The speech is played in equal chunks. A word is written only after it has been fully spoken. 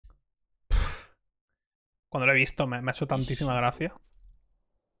Cuando lo he visto me ha hecho tantísima gracia.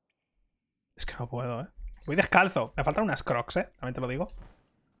 Es que no puedo, ¿eh? Voy descalzo. Me faltan unas crocs, ¿eh? También te lo digo.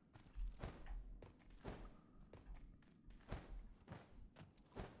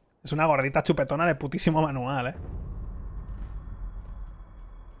 Es una gordita chupetona de putísimo manual, ¿eh?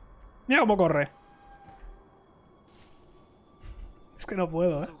 Mira cómo corre. Es que no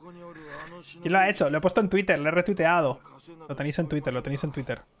puedo, ¿eh? ¿Quién lo ha hecho? Lo he puesto en Twitter, lo he retuiteado. Lo tenéis en Twitter, lo tenéis en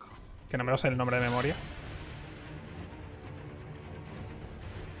Twitter. Que no me lo sé el nombre de memoria.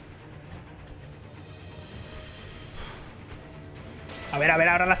 A ver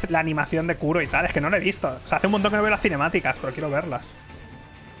ahora la animación de Kuro y tal. Es que no lo he visto. O sea, hace un montón que no veo las cinemáticas, pero quiero verlas.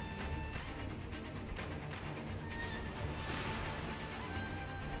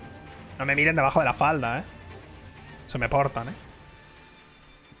 No me miren debajo de la falda, ¿eh? Se me portan, ¿eh?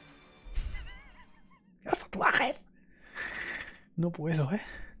 ¡Los tatuajes! No puedo, ¿eh?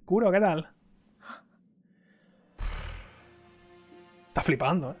 Kuro, ¿qué tal? Está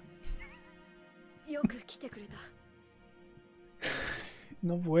flipando, ¿eh?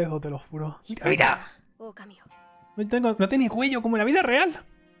 No puedo, te lo juro. ¡Mira, mira! No tiene cuello como en la vida real.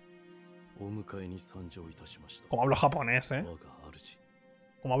 Como hablo japonés, ¿eh?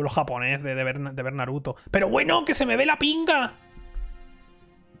 Como hablo japonés de ver Naruto. ¡Pero bueno, que se me ve la pinga!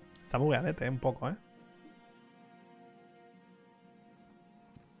 Está bugueadete, un poco, ¿eh?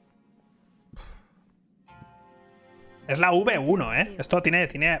 Es la V1, ¿eh? Esto tiene...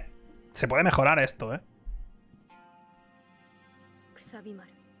 Se puede mejorar esto, ¿eh?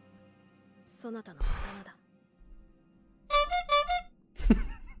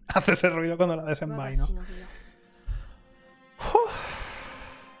 Hace ese ruido cuando la desenvaino.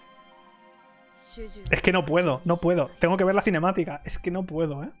 Es que no puedo, no puedo. Tengo que ver la cinemática. Es que no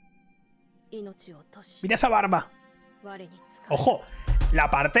puedo, ¿eh? Mira esa barba. Ojo,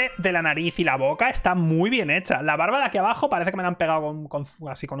 la parte de la nariz y la boca está muy bien hecha. La barba de aquí abajo parece que me la han pegado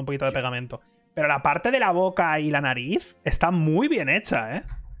así con un poquito de pegamento. Pero la parte de la boca y la nariz está muy bien hecha, ¿eh?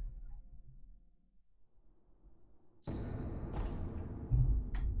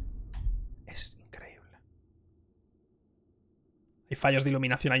 Es increíble. Hay fallos de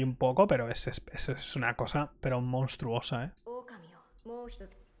iluminación hay un poco, pero es una cosa, pero monstruosa, ¿eh?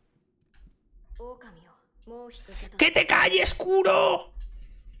 ¡Que te calles, Kuro!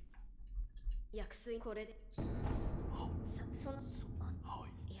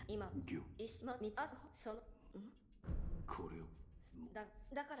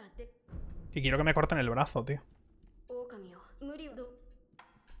 Que quiero que me corten el brazo, tío.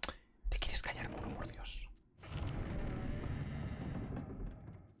 ¿Te quieres callar, Kuro, por Dios?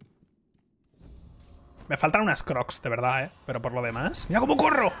 Me faltan unas crocs, de verdad, ¿eh? Pero por lo demás... ¡Mira cómo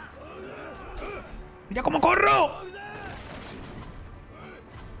corro! ¡Mira cómo corro!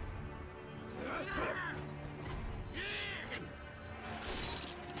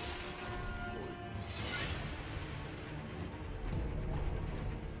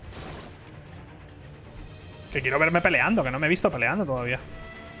 Que quiero verme peleando, que no me he visto peleando todavía.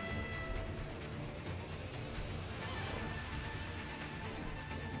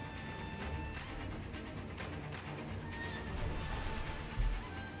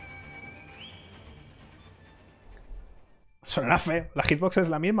 Sonará feo. ¿La hitbox es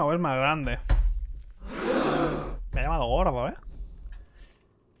la misma o es más grande? Me ha llamado gordo, ¿eh?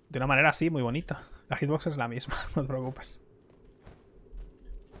 De una manera así, muy bonita. La hitbox es la misma, no te preocupes.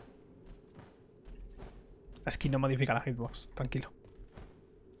 La skin no modifica la hitbox, tranquilo.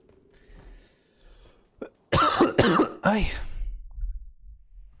 Ay.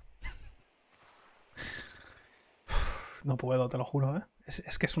 No puedo, te lo juro, ¿eh?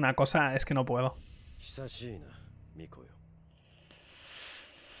 Es que es una cosa, es que no puedo.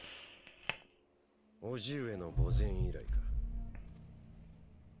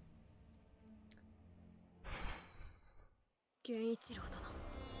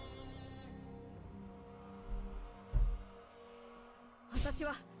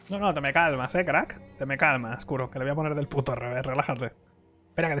 No, te me calmas, crack. Te me calmas, Kuro, que le voy a poner del puto revés, relájate.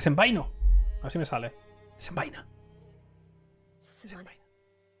 Espera, que desenvaino. A ver si me sale. Desenvaina. Desenvaina.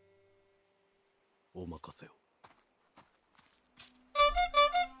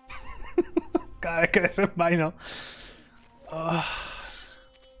 Cada vez que desenvaino. Oh.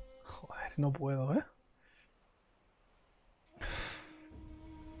 Joder, no puedo, ¿eh?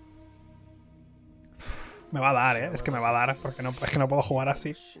 Me va a dar, ¿eh? Es que me va a dar, porque no, es que no puedo jugar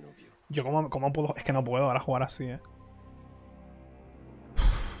así. Yo cómo puedo... Es que no puedo ahora jugar así, ¿eh?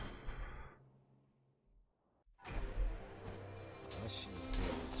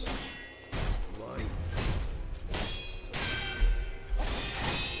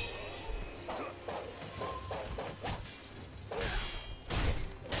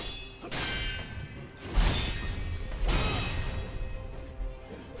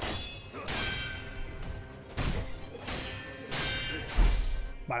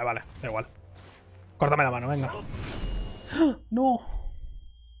 Vale, vale, da igual. Córtame la mano, venga. ¡Ah! ¡No!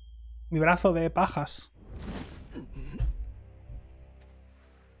 Mi brazo de pajas.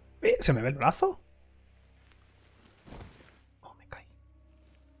 ¿Se me ve el brazo? Oh, me caí.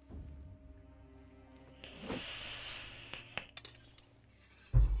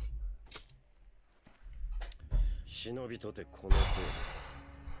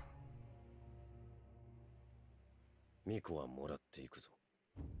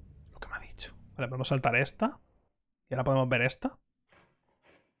 Lo que me ha dicho. Vale, podemos saltar esta. Y ahora podemos ver esta.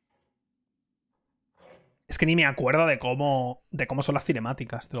 Es que ni me acuerdo de cómo son las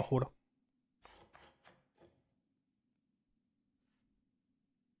cinemáticas, te lo juro.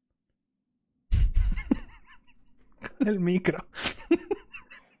 Con el micro.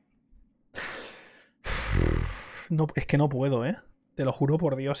 No, es que no puedo, ¿eh? Te lo juro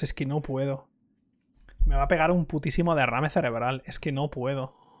por Dios, es que no puedo. Me va a pegar un putísimo derrame cerebral. Es que no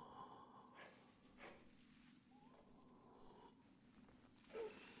puedo.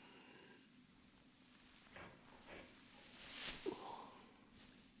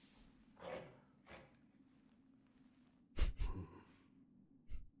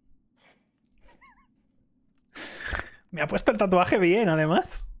 Me ha puesto el tatuaje bien,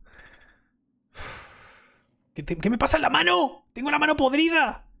 además. ¿Qué me pasa en la mano? ¡Tengo la mano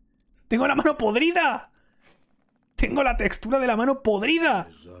podrida! ¡Tengo la mano podrida! ¡Tengo la textura de la mano podrida!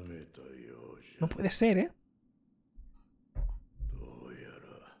 No puede ser, ¿eh?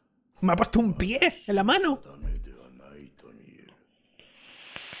 Me ha puesto un pie en la mano.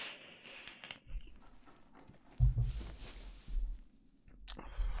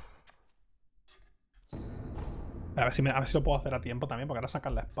 A ver si lo puedo hacer a tiempo también, porque ahora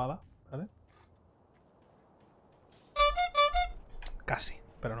sacar la espada, ¿vale? Casi,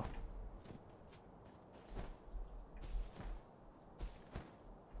 pero no.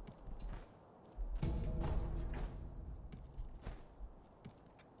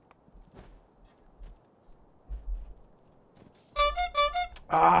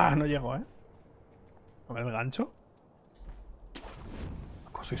 Ah, no llego, ¿eh? A ver el gancho.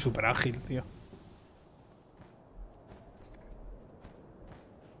 Soy súper ágil, tío.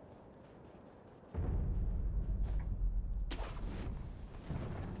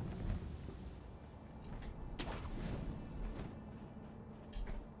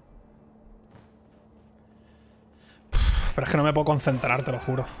 Pero es que no me puedo concentrar, te lo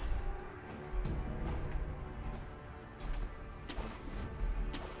juro.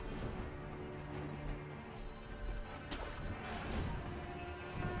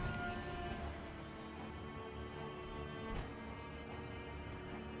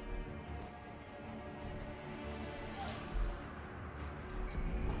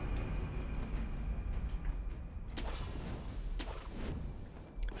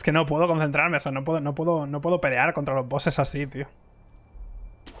 Es que no puedo concentrarme, o sea, no puedo pelear contra los bosses así, tío.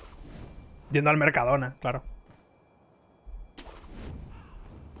 Yendo al Mercadona, claro.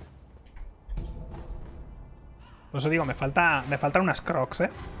 Por eso digo, me faltan unas crocs,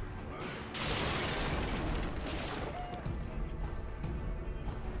 ¿eh?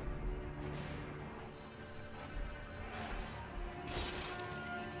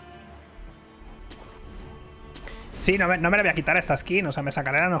 Sí, no me la voy a quitar esta skin, o sea, me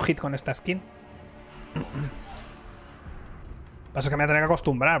sacaré la no hit con esta skin. Pasa que me voy a tener que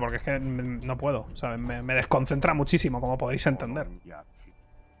acostumbrar, porque es que no puedo. O sea, me desconcentra muchísimo, como podréis entender.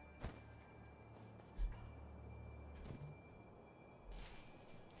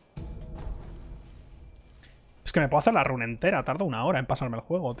 Es que me puedo hacer la run entera, tardo 1 hora en pasarme el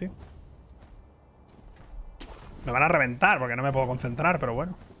juego, tío. Me van a reventar porque no me puedo concentrar, pero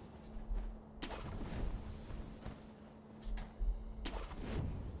bueno.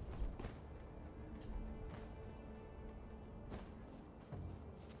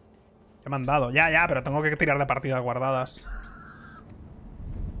 ¿Qué me han dado? Ya, pero tengo que tirar de partidas guardadas.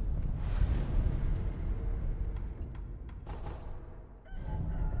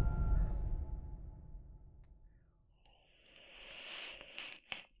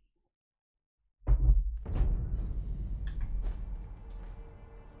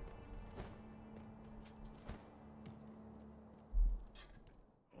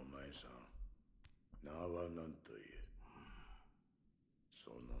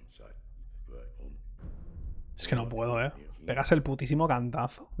 Es que no puedo, ¿eh? Pegas el putísimo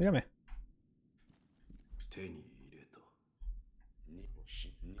cantazo. Mírame.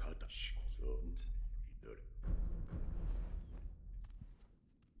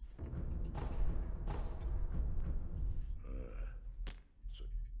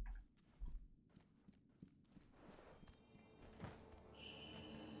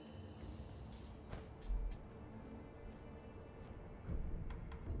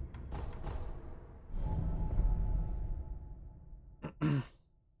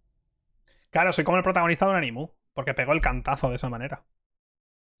 Claro, soy como el protagonista de un anime, porque pegó el cantazo de esa manera.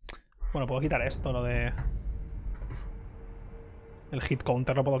 Bueno, puedo quitar esto, lo de... El hit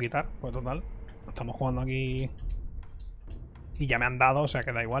counter lo puedo quitar, pues total. Estamos jugando aquí... Y ya me han dado, o sea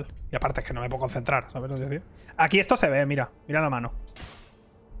que da igual. Y aparte es que no me puedo concentrar, ¿sabes lo que decir? Aquí esto se ve, mira. Mira la mano.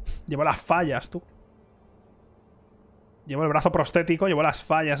 Llevo las fallas, tú. Llevo el brazo prostético, llevo las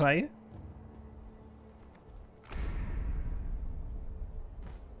fallas ahí.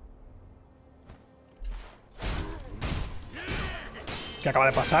 Que acaba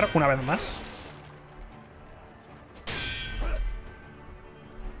de pasar una vez más.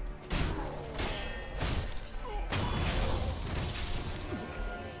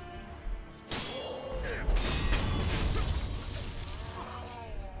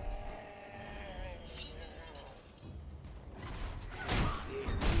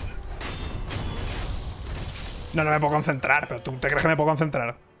 No, no me puedo concentrar, pero ¿tú te crees que me puedo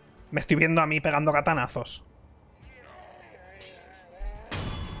concentrar? Me estoy viendo a mí pegando katanazos.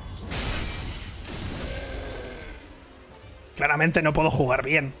 Claramente no puedo jugar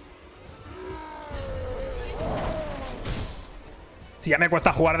bien. Si ya me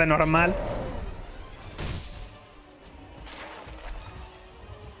cuesta jugar de normal.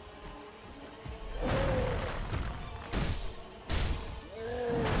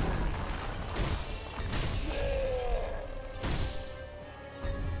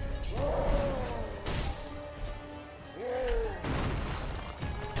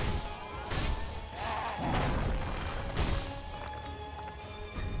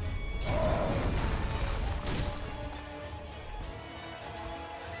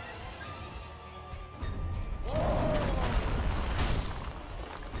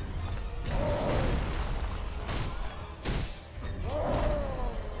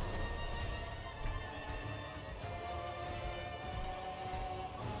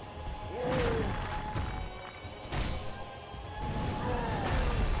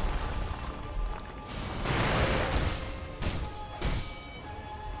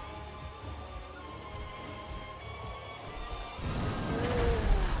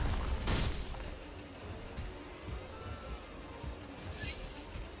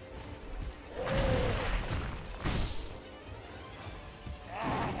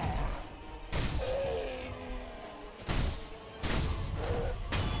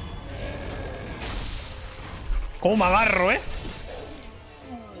 ¿Cómo me agarro, eh?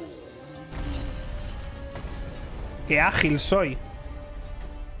 ¡Qué ágil soy!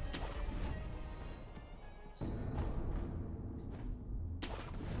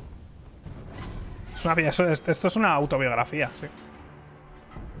 Es una, esto es una autobiografía, sí.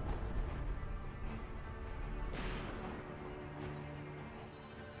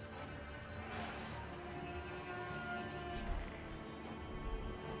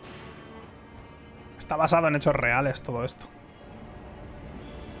 Está basado en hechos reales todo esto.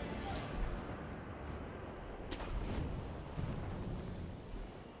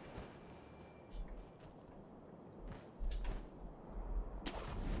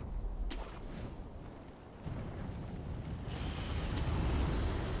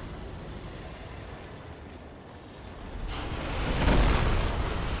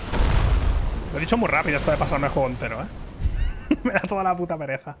 Lo he dicho muy rápido esto de pasarme el juego entero, ¿eh? Me da toda la puta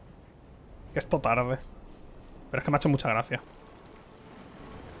pereza. Que esto tarde. Pero es que me ha hecho mucha gracia.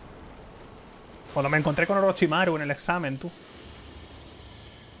 Cuando me encontré con Orochimaru en el examen, tú.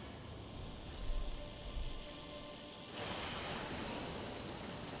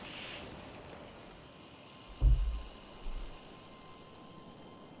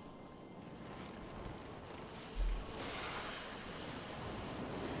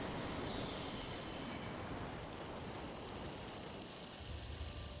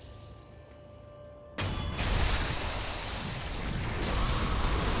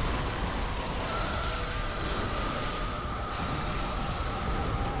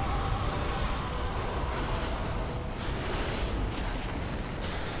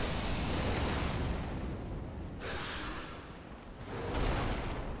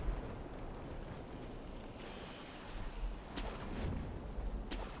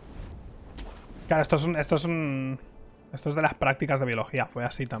 Claro, esto es de las prácticas de biología. Fue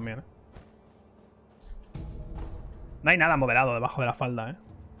así también, ¿eh? No hay nada modelado debajo de la falda, ¿eh?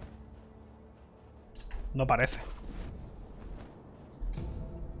 No parece.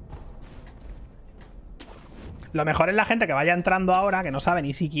 Lo mejor es la gente que vaya entrando ahora, que no sabe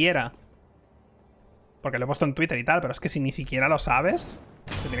ni siquiera. Porque lo he puesto en Twitter y tal, pero es que si ni siquiera lo sabes,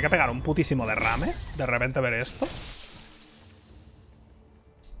 te tiene que pegar un putísimo derrame de repente ver esto.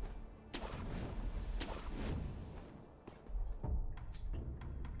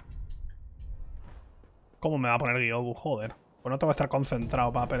 ¿Cómo me va a poner Gyobu? Joder. Pues no tengo que estar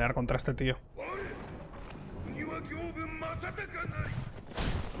concentrado para pelear contra este tío.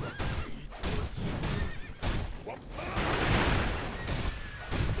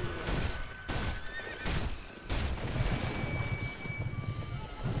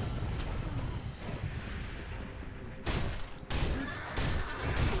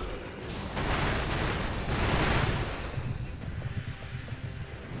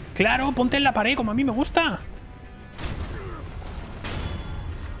 Claro, ponte en la pared como a mí me gusta.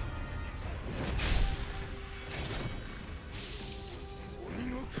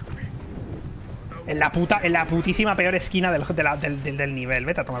 En la putísima peor esquina del nivel.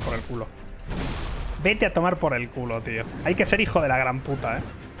 Vete a tomar por el culo. Vete a tomar por el culo, tío. Hay que ser hijo de la gran puta, ¿eh?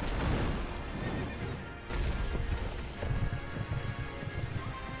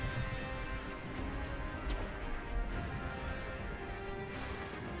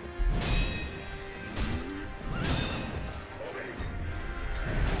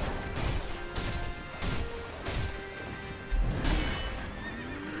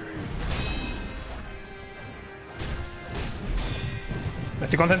 Me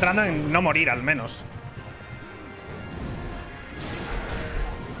estoy concentrando en no morir, al menos.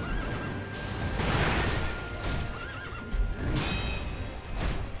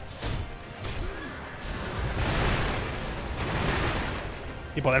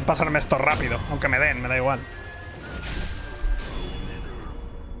 Y poder pasarme esto rápido. Aunque me den, me da igual.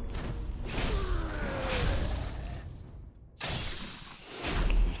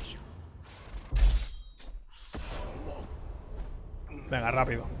 Venga,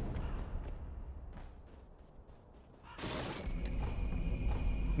 rápido.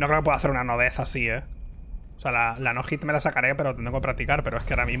 No creo que pueda hacer una no-death así, ¿eh? O sea, la no-hit me la sacaré, pero tengo que practicar. Pero es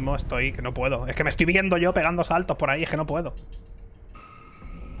que ahora mismo estoy... que no puedo. Es que me estoy viendo yo pegando saltos por ahí. Es que no puedo.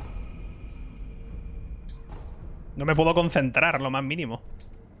 No me puedo concentrar, lo más mínimo.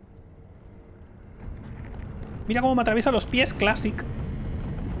 Mira cómo me atraviesa los pies, Classic.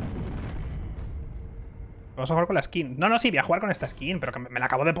 Vamos a jugar con la skin. No, sí, voy a jugar con esta skin, pero que me la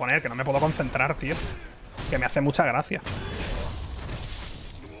acabo de poner, que no me puedo concentrar, tío. Que me hace mucha gracia.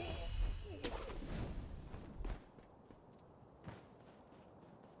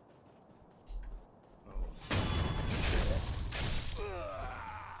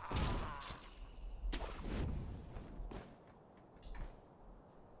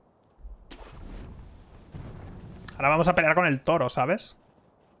 Ahora vamos a pelear con el toro, ¿sabes?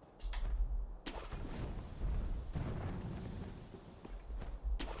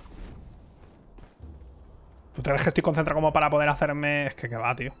 ¿Tú te ves que estoy concentrado como para poder hacerme...? Es que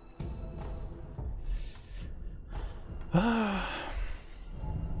va, tío.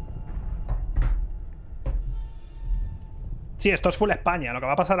 Sí, esto es full España. Lo que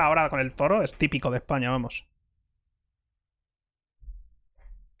va a pasar ahora con el toro es típico de España, vamos.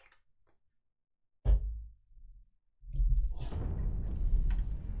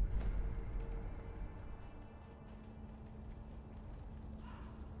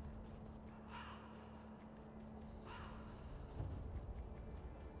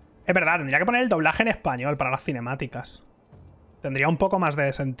 Es verdad, tendría que poner el doblaje en español para las cinemáticas. Tendría un poco más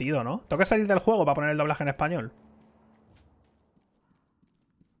de sentido, ¿no? ¿Tengo que salir del juego para poner el doblaje en español?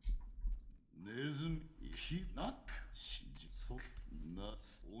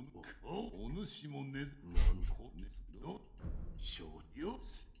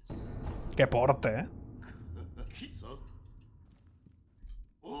 Qué porte, ¿eh?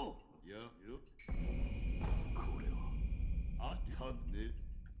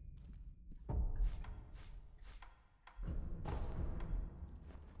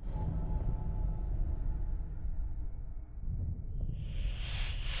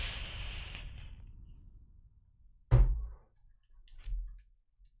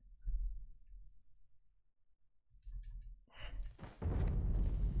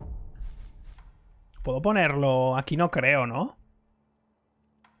 ¿Puedo ponerlo? Aquí no creo, ¿no?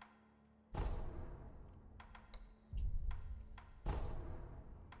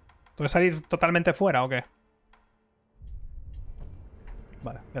 ¿Tengo que salir totalmente fuera o qué?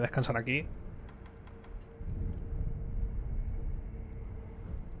 Vale, voy a descansar aquí.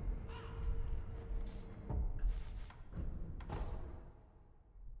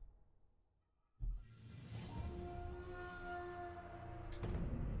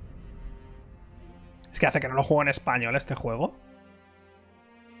 Es que hace que no lo juego en español este juego.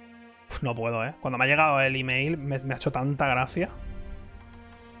 Uf, no puedo, ¿eh? Cuando me ha llegado el email me ha hecho tanta gracia.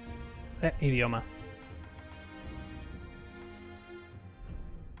 Idioma.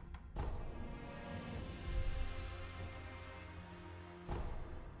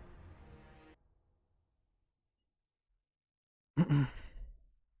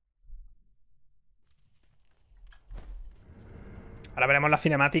 Ahora veremos la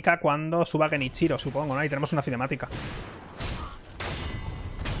cinemática cuando suba Genichiro, supongo, ¿no? Ahí tenemos una cinemática.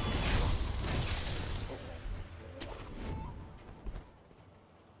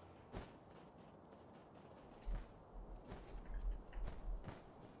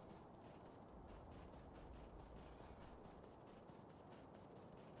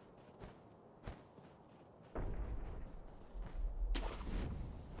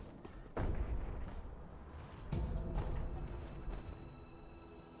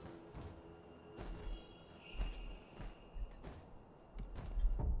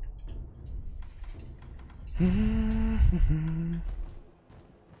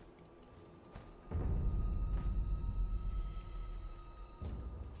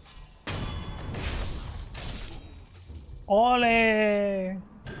 ¡Ole!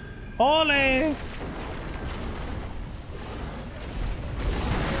 ¡Ole!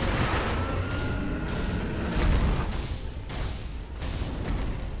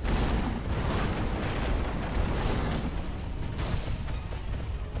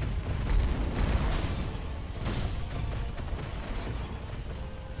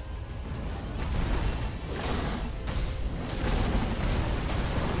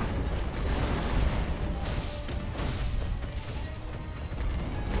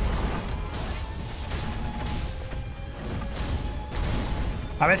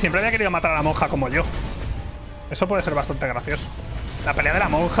 A ver, siempre había querido matar a la monja como yo. Eso puede ser bastante gracioso. La pelea de la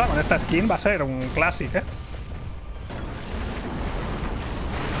monja con esta skin va a ser un clásico, ¿eh?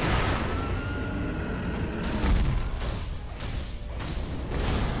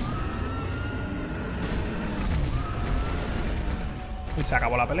 Y se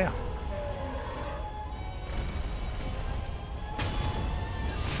acabó la pelea.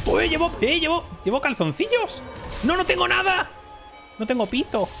 ¡Uy, llevo calzoncillos! ¡No, no tengo nada! No tengo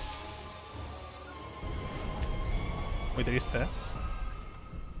pito. Muy triste, ¿eh?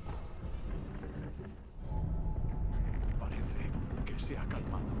 Parece que se ha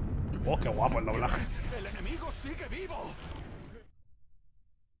calmado. Oh, qué guapo el doblaje. ¡El enemigo sigue vivo!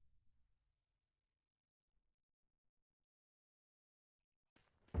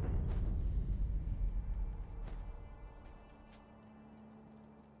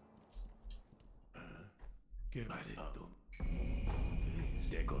 ¿Qué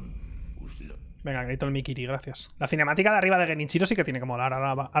Venga, grito el Mikiri, gracias. La cinemática de arriba de Genichiro sí que tiene que molar.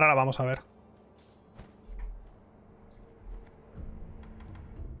 Ahora la vamos a ver.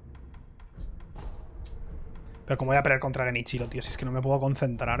 Pero ¿cómo voy a pelear contra Genichiro, tío? Si es que no me puedo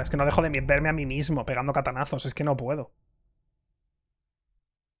concentrar. Es que no dejo de verme a mí mismo pegando katanazos. Es que no puedo.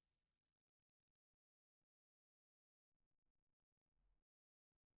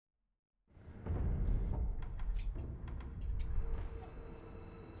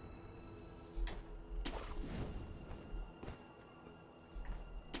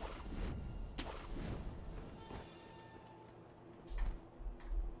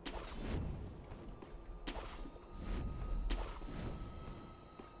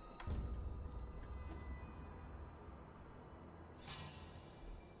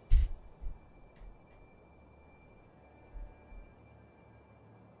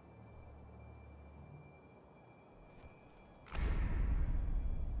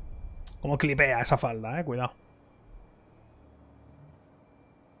 Como clipea esa falda, cuidado.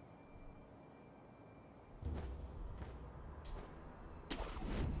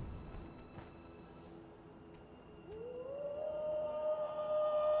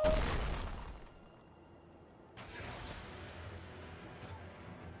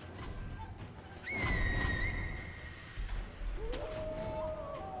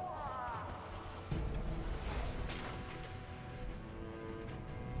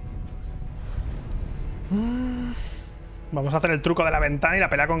 Vamos a hacer el truco de la ventana y la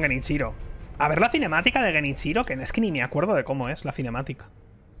pelea con Genichiro. A ver la cinemática de Genichiro, que es que ni me acuerdo de cómo es la cinemática.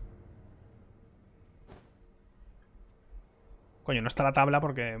 Coño, no está la tabla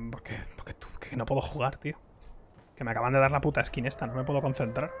porque no puedo jugar, tío. Que me acaban de dar la puta skin esta, no me puedo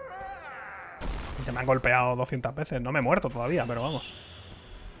concentrar. Que me han golpeado 200 veces. No me he muerto todavía, pero vamos.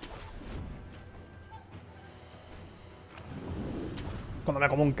 Cuando me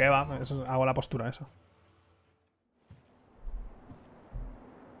como un kebab, hago la postura esa.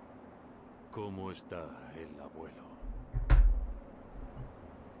 ¿Cómo está el abuelo?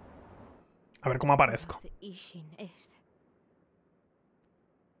 A ver cómo aparezco. Es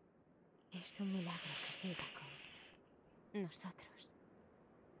un milagro que siga con nosotros.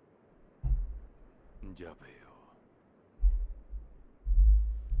 Ya veo.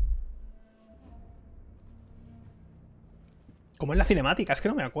 ¿Cómo es la cinemática? Es que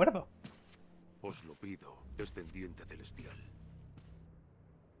no me acuerdo. Os lo pido, descendiente celestial.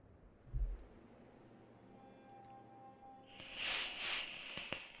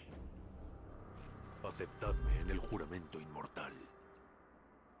 Aceptadme en el juramento inmortal.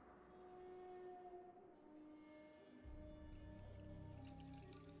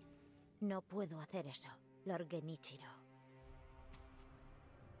 No puedo hacer eso, Lord Genichiro.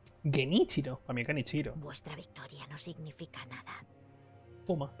 Genichiro. Para mí Genichiro. Vuestra victoria no significa nada.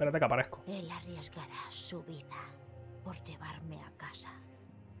 Toma, espérate que aparezco. Él arriesgará su vida por llevarme a casa.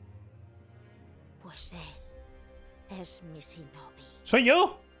 Pues él es mi shinobi. ¿Soy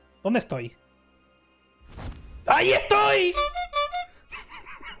yo? ¿Dónde estoy? ¡Ahí estoy!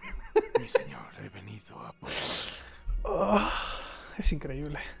 Mi señor, he venido a por... Oh, es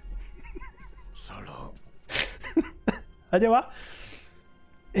increíble. Solo Allá va.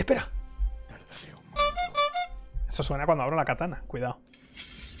 Espera. tardaré un momento. Eso suena cuando abro la katana. Cuidado.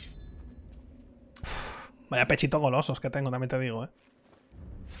 Uf, vaya pechitos golosos que tengo, también te digo, ¿eh?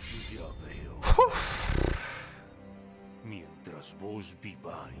 Ya veo. Mientras vos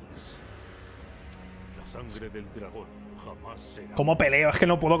viváis, la sangre del dragón jamás será... ¿Cómo peleo? Es que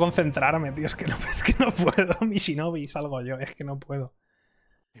no puedo concentrarme, tío. Es que no puedo. Mi shinobi salgo yo. Es que no puedo.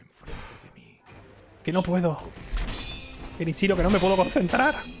 Enfrente de mí. Que no puedo. Genichiro, que no me puedo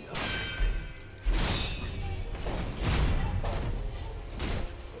concentrar.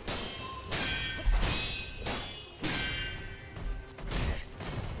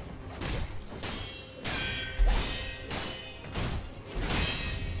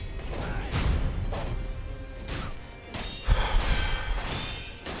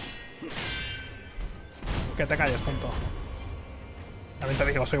 Que te calles, tonto. También te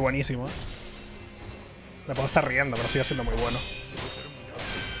digo, soy buenísimo, ¿eh? Me puedo estar riendo, pero sigo siendo muy bueno.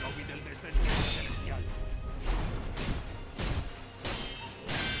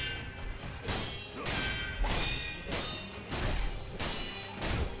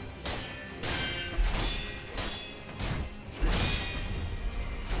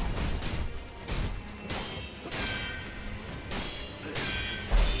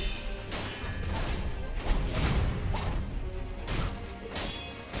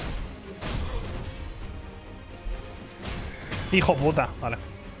 Hijo puta, vale.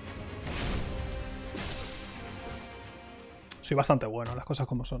 Soy bastante bueno, las cosas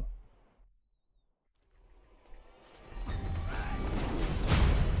como son.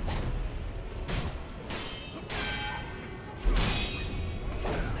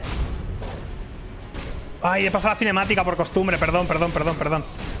 Ay, he pasado la cinemática por costumbre, perdón. Perdón.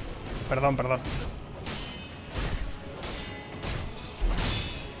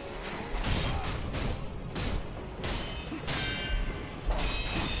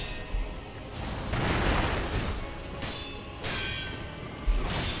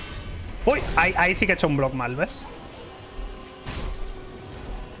 Uy, ahí sí que he hecho un block mal, ¿ves?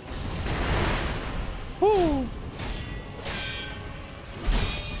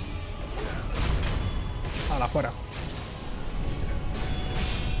 A la fuera.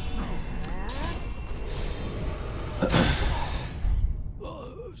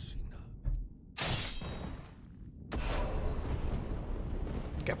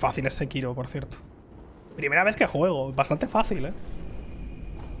 Qué fácil es Sekiro, por cierto. Primera vez que juego, bastante fácil, ¿eh?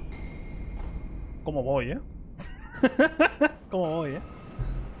 ¿Cómo voy, eh? ¿Cómo voy, eh?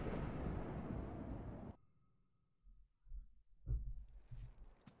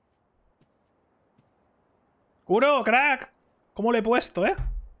 ¡Kuro, crack! ¿Cómo le he puesto, eh?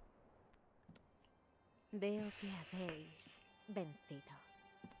 Veo que habéis vencido.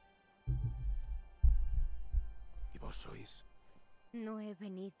 ¿Y vos sois? No he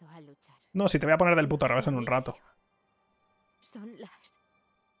venido a luchar. No, si te voy a poner del puto revés en un rato. Son los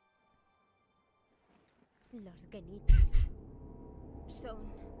Genichiro. Son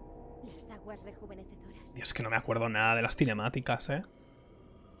las aguas rejuvenecedoras. Dios, es que no me acuerdo nada de las cinemáticas, eh.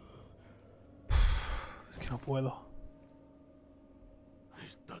 Es que no puedo.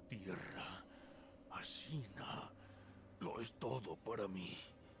 Esta tierra, Asina, lo es todo para mí.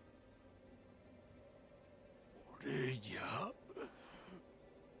 Por ella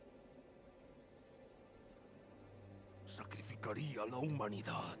sacrificaría la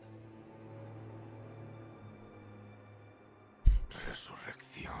humanidad.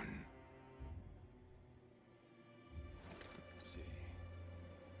 Resurrección. Sí,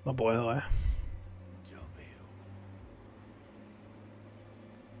 No puedo, eh. ya veo.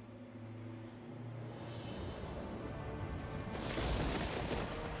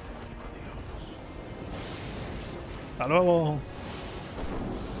 Adiós. Hasta luego.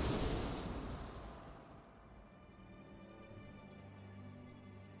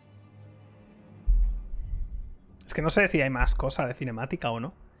 Es que no sé si hay más cosas de cinemática o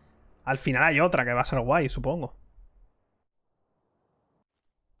no. Al final hay otra que va a ser guay, supongo.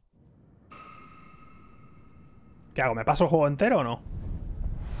 ¿Qué hago? ¿Me paso el juego entero o no?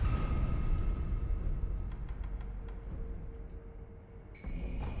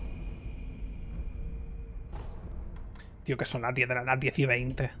 Tío, que son las 10 de las 10 y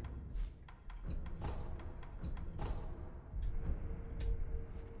 20.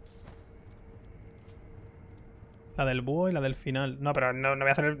 La del búho y la del final. No, pero no voy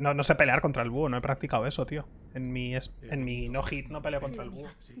a hacer. No sé pelear contra el búho. No he practicado eso, tío. En mi no hit no peleo contra el búho.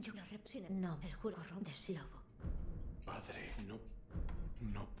 No, el juego es lobo. Padre,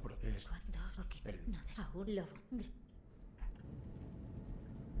 no proteges. Cuando lo quito, no deja un lobo.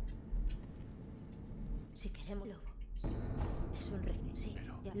 Si queremos lobo. Es un rey, sí,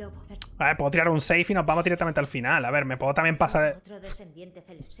 lobo. A ver, puedo tirar un save y nos vamos directamente al final. A ver, me puedo también pasar... Otro descendiente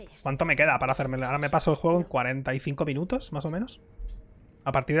celestial. ¿Cuánto me queda para hacerme? Ahora me paso el juego en 45 minutos, más o menos.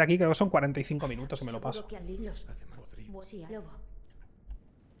 A partir de aquí creo que son 45 minutos y me lo paso. Sí, lobo.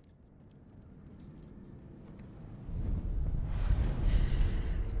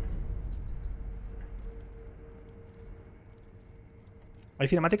 Hay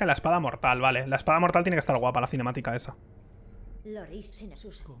cinemática en la espada mortal, vale. La espada mortal tiene que estar guapa, la cinemática esa. Loris sin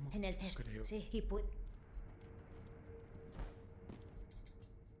Asus. En el test. Sí, y puede.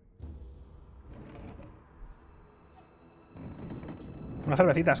 Unas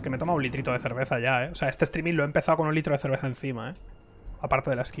cervecitas, que me toma un litrito de cerveza ya, O sea, este streaming lo he empezado con un litro de cerveza encima, Aparte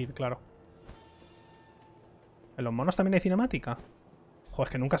de la skill, claro. ¿En los monos también hay cinemática? Joder,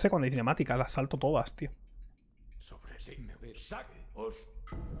 es que nunca sé cuándo hay cinemática. Las salto todas, tío. Sobre sí, os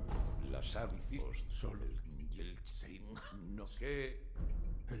las avicios solo el no sé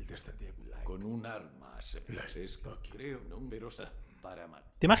el descendiente con un arma es creo numerosa para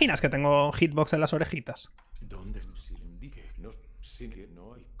matar. ¿Te imaginas que tengo hitbox en las orejitas? ¿Dónde sin que no sin que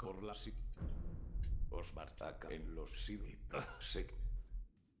no hay por la os martaca en los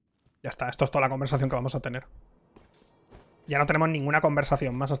Ya está, esto es toda la conversación que vamos a tener. Ya no tenemos ninguna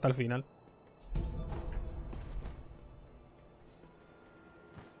conversación más hasta el final.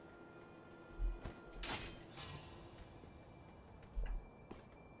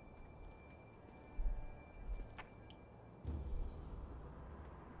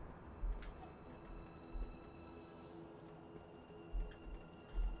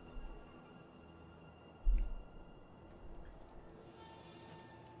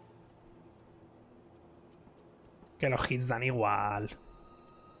 Que los hits dan igual.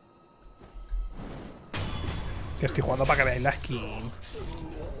 Que estoy jugando para que veáis la skin.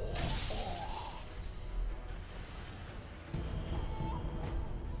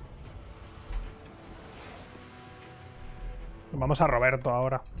 Vamos a Roberto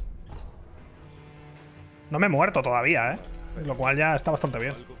ahora. No me he muerto todavía, lo cual ya está bastante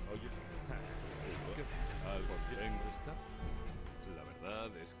bien. La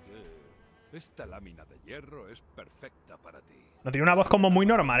verdad es que esta lámina de hierro es perfecta para ti. No tiene una voz como muy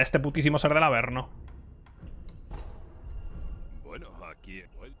normal este putísimo ser del Averno. Bueno, aquí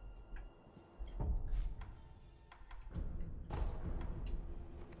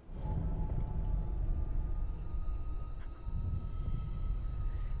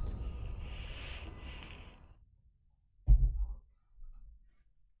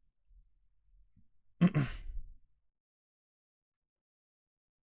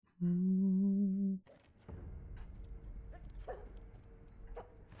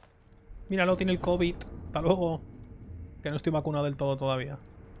Míralo, tiene el COVID. Hasta luego. Que no estoy vacunado del todo todavía.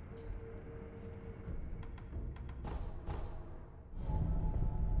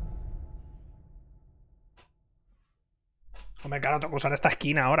 Hombre, claro, tengo que usar esta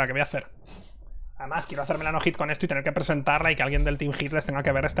esquina ahora. ¿Qué voy a hacer? Además, quiero hacerme la no-hit con esto y tener que presentarla y que alguien del Team Hit les tenga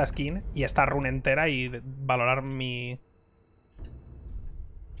que ver esta skin y esta run entera y valorar mi...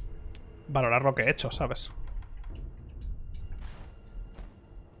 Valorar lo que he hecho, ¿sabes?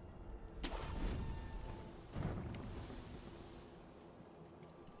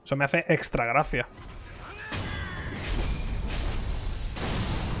 Eso me hace extra gracia.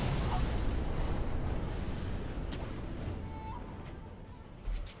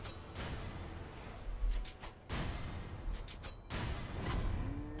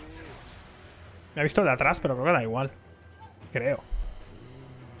 Me ha visto de atrás, pero creo que da igual. Creo.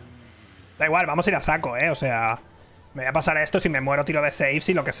 Da igual, vamos a ir a saco, o sea... Me voy a pasar esto si me muero, tiro de saves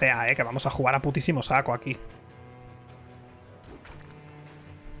y lo que sea, que vamos a jugar a putísimo saco aquí.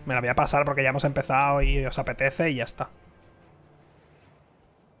 Me la voy a pasar porque ya hemos empezado y os apetece y ya está.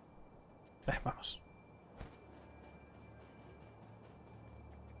 Vamos.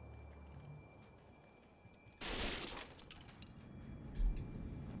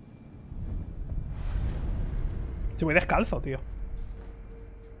 Si voy descalzo, tío.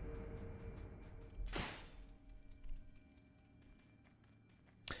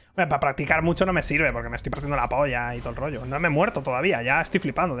 Bueno, para practicar mucho no me sirve porque me estoy partiendo la polla y todo el rollo. No me he muerto todavía, ya estoy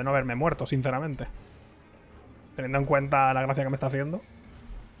flipando de no haberme muerto, sinceramente. Teniendo en cuenta la gracia que me está haciendo.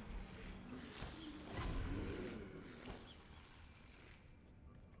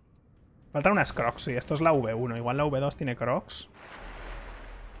 Faltan unas crocs, sí. Esto es la V1. Igual la V2 tiene crocs.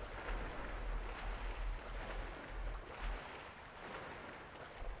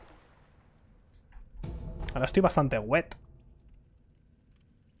 Ahora estoy bastante wet.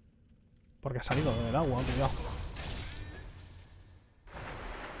 Porque ha salido del agua, cuidado.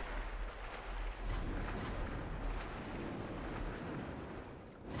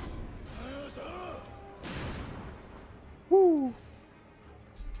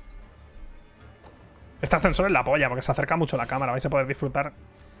 Este ascensor es la polla porque se acerca mucho a la cámara. Vais a poder disfrutar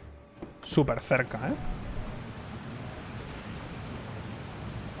súper cerca, ¿eh?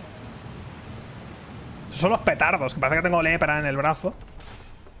 Esos son los petardos, que parece que tengo lepra en el brazo.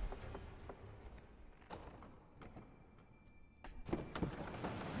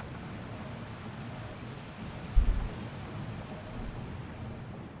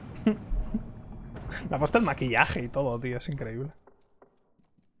 Me ha puesto el maquillaje y todo, tío. Es increíble.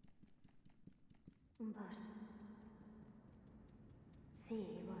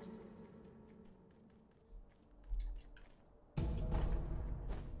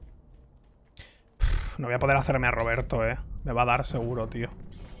 No voy a poder hacerme a Roberto, eh. Me va a dar seguro, tío.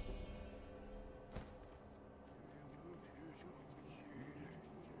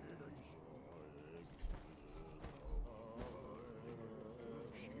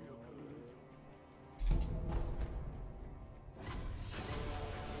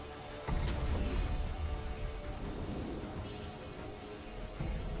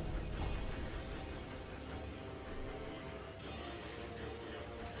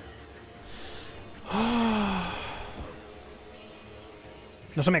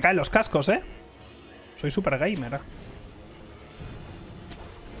 No se me caen los cascos, ¿eh? Soy super gamer.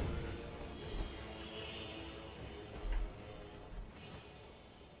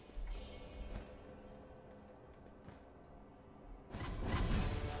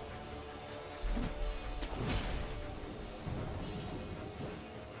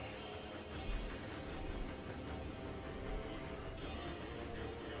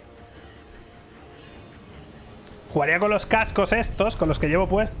 Jugaría con los cascos estos, con los que llevo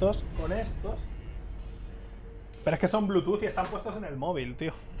puestos, con estos. Pero es que son Bluetooth y están puestos en el móvil,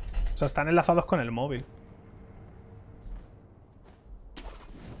 tío. O sea, están enlazados con el móvil.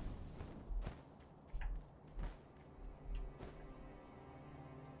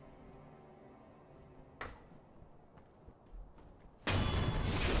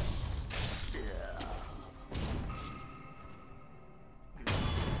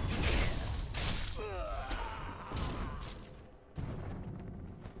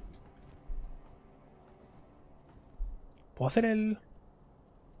 ¿Puedo hacer el...?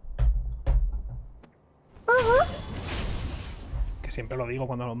 Que siempre lo digo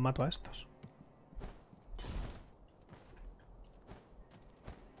cuando los mato a estos.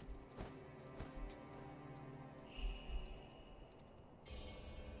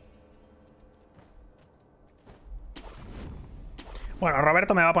 Bueno,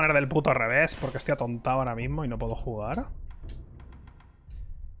 Roberto me va a poner del puto revés porque estoy atontado ahora mismo y no puedo jugar.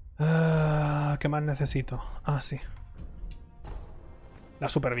 ¿Qué más necesito? Ah, sí. La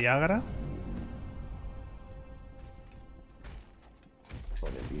super Viagra.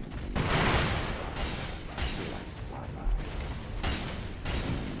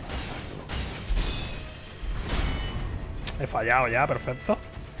 He fallado ya, perfecto.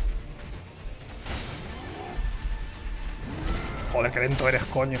 Joder, qué lento eres,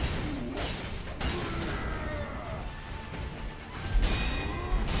 coño.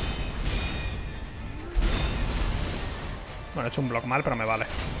 Bueno, he hecho un block mal, pero me vale.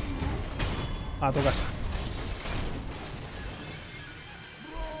 A tu casa.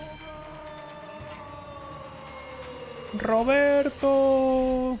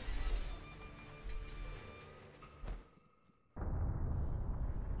 Roberto.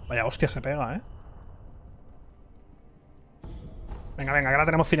 Vaya hostia se pega, ¿eh? Venga, venga, que ahora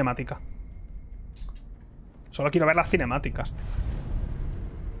tenemos cinemática. Solo quiero ver las cinemáticas, tío.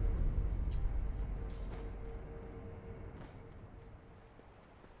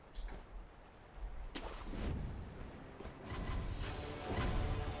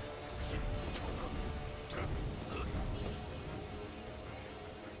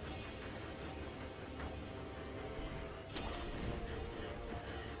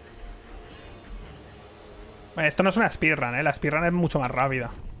 Esto no es una speedrun, ¿eh? La speedrun es mucho más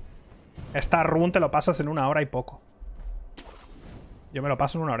rápida. Esta run te lo pasas en 1 hora y poco. Yo me lo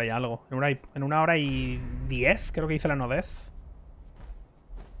paso en 1 hora y algo. En 1 hora y 10, creo que hice la nodez.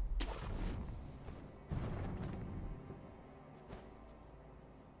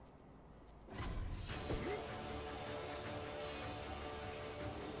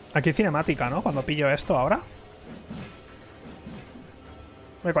 Aquí hay cinemática, ¿no? Cuando pillo esto ahora.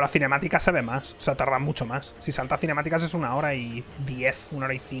 Con la cinemática se ve más. O sea, tarda mucho más. Si salta cinemáticas es 1 hora y 10, 1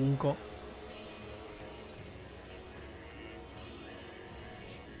 hora y 5.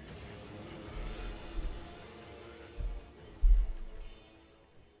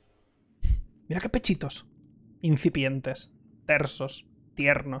 Mira qué pechitos. Incipientes, tersos,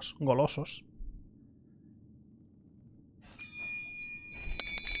 tiernos, golosos.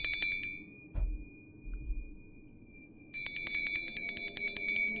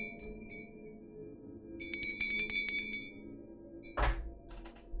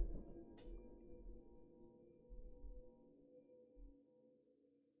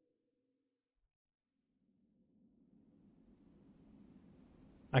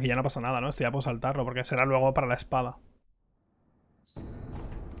 Aquí ya no pasa nada, ¿no? Esto ya puedo saltarlo, porque será luego para la espada.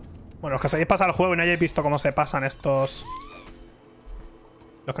 Bueno, los que os hayáis pasado el juego y no hayáis visto cómo se pasan estos...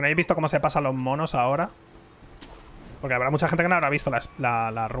 Los que no hayáis visto cómo se pasan los monos ahora. Porque habrá mucha gente que no habrá visto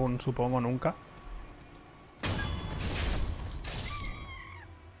la run, supongo, nunca.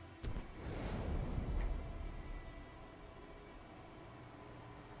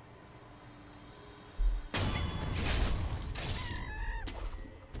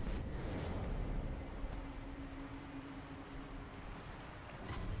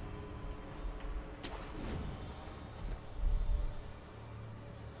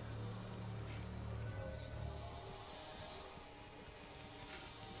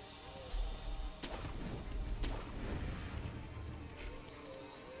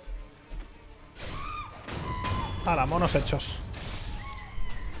 ¡Hala, monos hechos!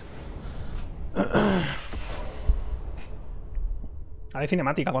 Ahora hay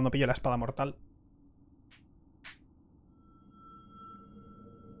cinemática cuando pillo la espada mortal.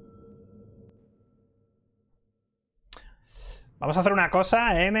 Vamos a hacer una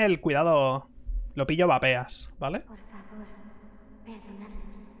cosa en el cuidado. Lo pillo vapeas, ¿vale? Por favor,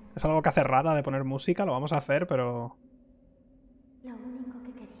 perdonadnos. Es algo que hace rara de poner música, lo vamos a hacer, pero... Lo único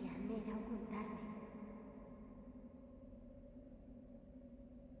que querían era ocultarme.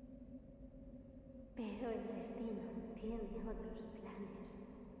 Pero el destino tiene otros planes.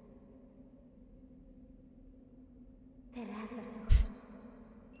 Cerrad los ojos.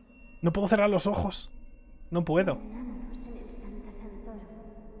 No puedo cerrar los ojos. No puedo. Unámonos en el Santa Santoro.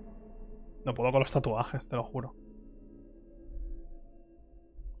 No puedo con los tatuajes, te lo juro.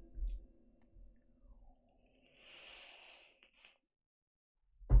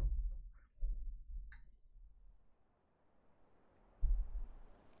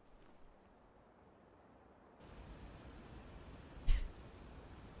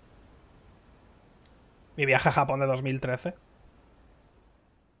 Mi viaje a Japón de 2013.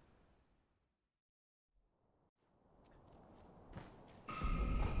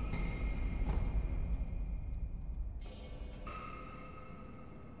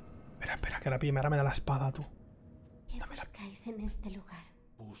 Espera, que ahora me da la espada, tú. ¿Qué buscáis en este lugar?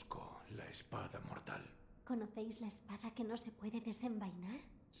 Busco la espada mortal. ¿Conocéis la espada que no se puede desenvainar?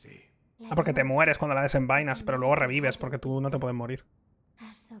 Sí. Ah, porque te mueres cuando la desenvainas, pero luego revives porque tú no te puedes morir.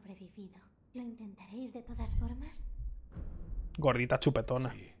 Has sobrevivido. ¿Lo intentaréis de todas formas? Gordita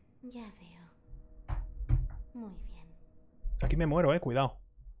chupetona. Sí. Ya veo. Muy bien. Aquí me muero, cuidado.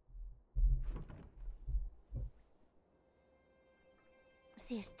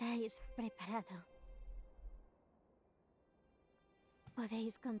 Si estáis preparado,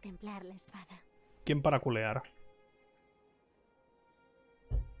 podéis contemplar la espada. ¿Quién para culear?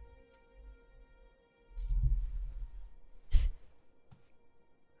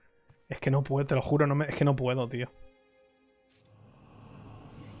 Es que no puedo, te lo juro, es que no puedo, tío.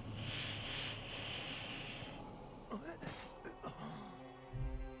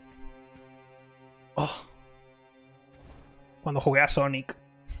 Oh. Cuando jugué a Sonic.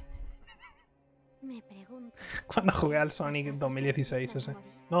 Me pregunto. Cuando jugué al Sonic 2016 ese.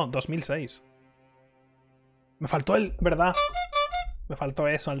 No, 2006. Me faltó el... ¿Verdad? Me faltó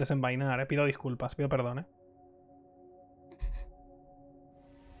eso al desenvainar, Pido disculpas, pido perdón,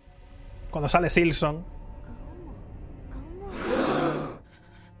 Cuando sale Silson. ¿Cómo?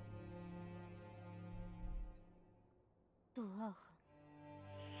 Tu ojo.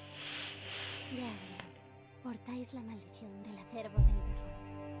 Ya veo. Portáis la maldición del acervo del dragón.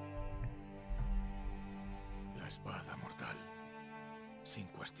 La espada mortal. Sin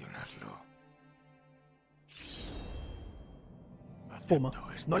cuestionarlo. espuma.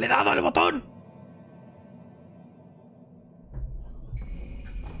 ¡No le he dado el botón!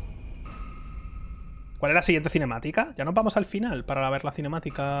 ¿Cuál es la siguiente cinemática? Ya nos vamos al final para ver la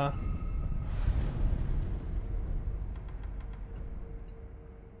cinemática.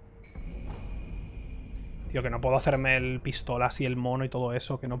 Tío, que no puedo hacerme el pistola así, el mono y todo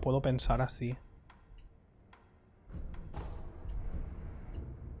eso. Que no puedo pensar así.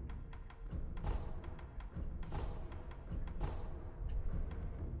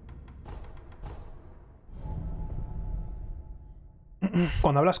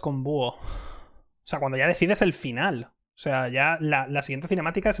 Cuando hablas con Búho. O sea, cuando ya decides el final. O sea, ya la siguiente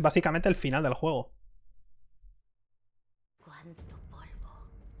cinemática es básicamente el final del juego. ¿Cuánto polvo?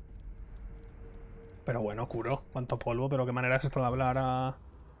 Pero bueno, Kuro, cuánto polvo. Pero qué manera es esta de hablar a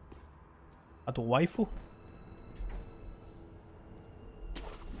tu waifu.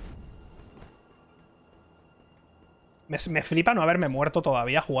 Me flipa no haberme muerto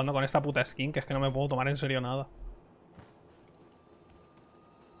todavía jugando con esta puta skin, que es que no me puedo tomar en serio nada.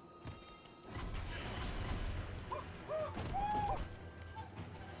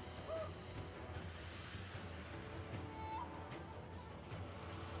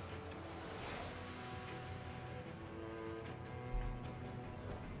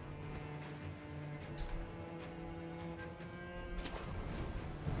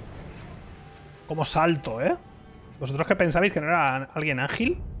 Como salto, ¿eh? ¿Vosotros qué pensabais? ¿Que no era alguien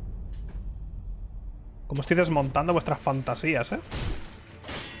ágil? Como estoy desmontando vuestras fantasías, ¿eh?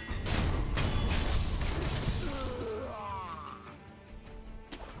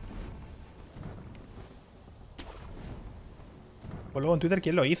 Pues luego en Twitter,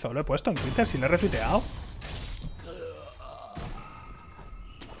 ¿quién lo hizo? Lo he puesto en Twitter, si lo he retuiteado.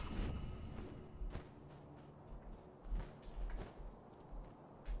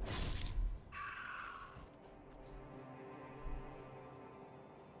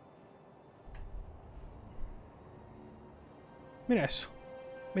 Mira eso.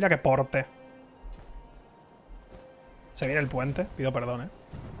 Mira qué porte. Se viene el puente. Pido perdón, ¿eh?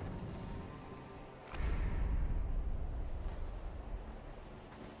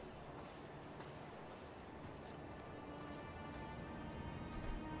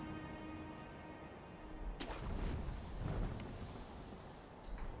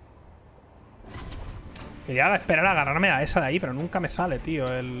 Quería esperar a agarrarme a esa de ahí, pero nunca me sale, tío,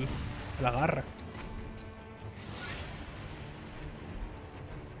 el agarre.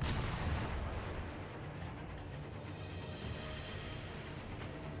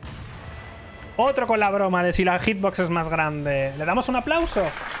 Otro con la broma de si la hitbox es más grande. ¿Le damos un aplauso?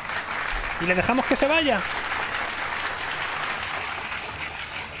 ¿Y le dejamos que se vaya?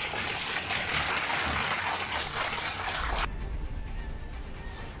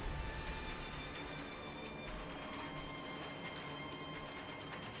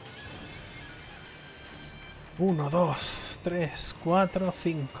 Uno, dos, tres, cuatro,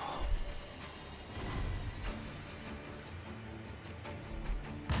 cinco.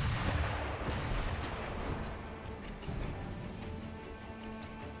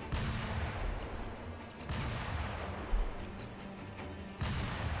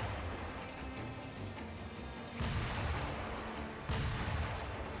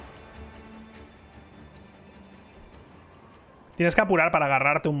 Tienes que apurar para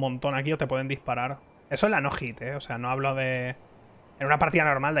agarrarte un montón aquí o te pueden disparar. Eso es la no-hit, ¿eh? O sea, no hablo de... En una partida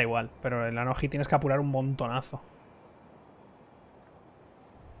normal da igual, pero en la no-hit tienes que apurar un montonazo.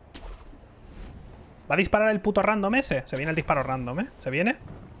 ¿Va a disparar el puto random ese? Se viene el disparo random, ¿eh? ¿Se viene?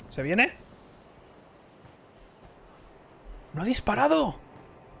 ¿Se viene? ¡No ha disparado!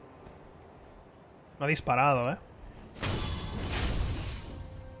 No ha disparado, ¿eh?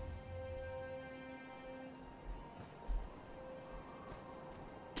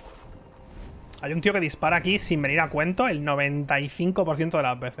 Hay un tío que dispara aquí sin venir a cuento el 95% de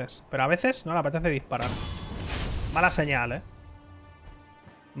las veces. Pero a veces no le apetece disparar. Mala señal, ¿eh?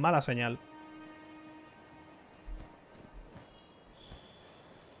 Mala señal.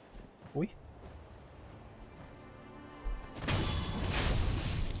 Uy.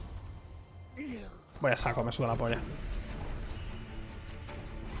 Voy a saco, me suda la polla.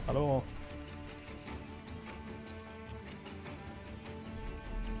 Hasta luego.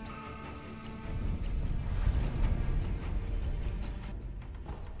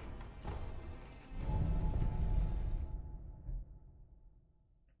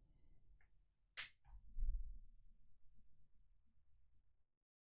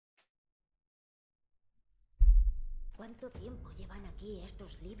 ¿Cuánto tiempo llevan aquí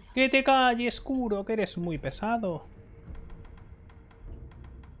estos libros? Que te calles, Kuro, que eres muy pesado.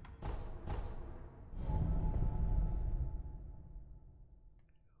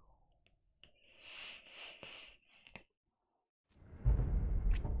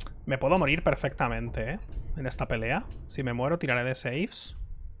 Me puedo morir perfectamente, ¿eh? En esta pelea. Si me muero, tiraré de saves.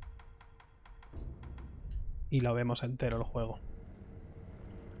 Y lo vemos entero el juego.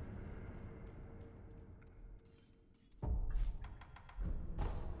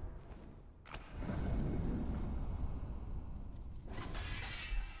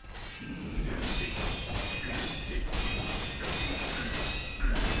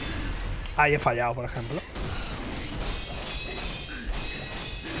 Ahí he fallado, por ejemplo.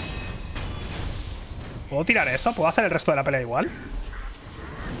 ¿Puedo tirar eso? ¿Puedo hacer el resto de la pelea igual?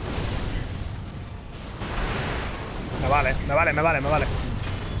 Me vale, me vale, me vale, me vale.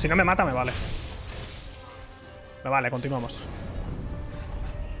 Si no me mata, me vale. Me vale, continuamos.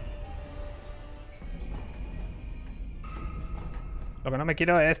 Lo que no me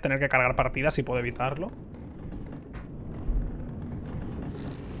quiero es tener que cargar partidas si puedo evitarlo.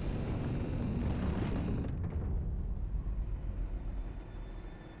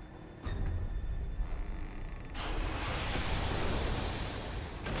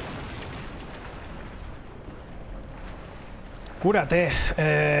 Cúrate.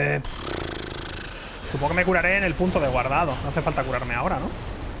 Supongo que me curaré en el punto de guardado. No hace falta curarme ahora, ¿no?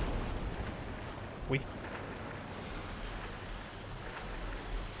 Uy.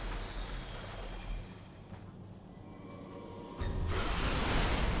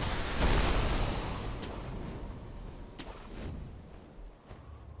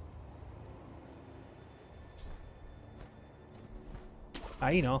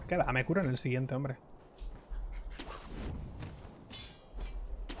 Ahí no. ¿Qué va? Me curo en el siguiente, hombre.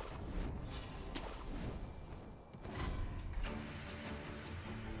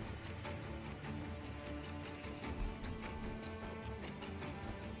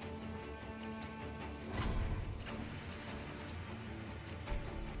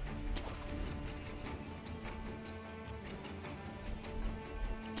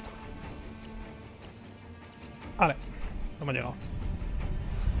 Vale, no hemos llegado.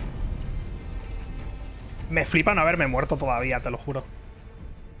 Me flipa no haberme muerto todavía, te lo juro.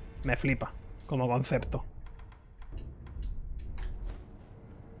 Me flipa, como concepto.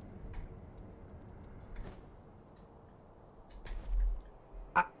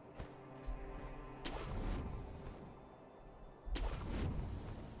 Ah.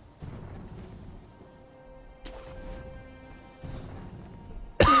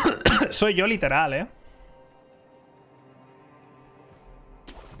 Soy yo literal, ¿eh?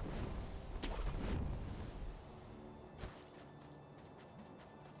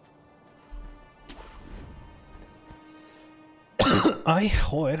 Ay,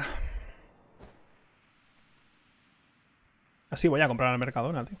 joder. Así voy a comprar en el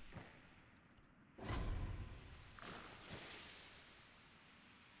Mercadona, tío.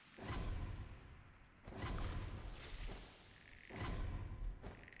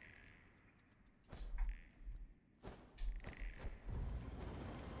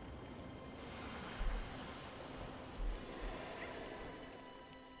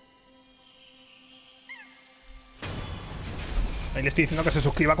 Ahí le estoy diciendo que se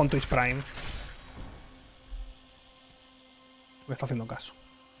suscriba con Twitch Prime. Me está haciendo caso.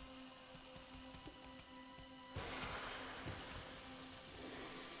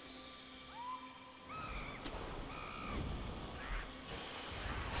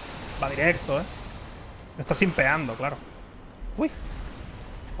 Va directo, ¿eh? Me está simpeando, claro. Uy.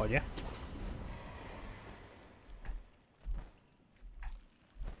 Oye.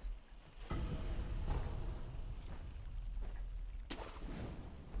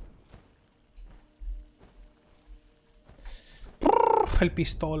 El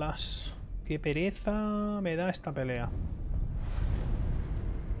pistolas. Qué pereza me da esta pelea.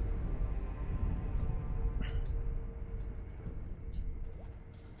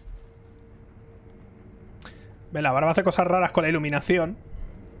 Ve, la barba hace cosas raras con la iluminación.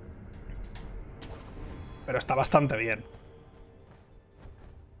 Pero está bastante bien.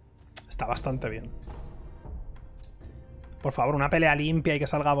 Está bastante bien. Por favor, una pelea limpia y que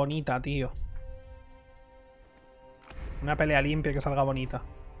salga bonita, tío. Una pelea limpia y que salga bonita.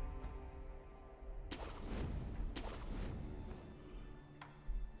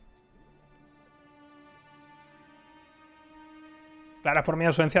 Claro, es por mi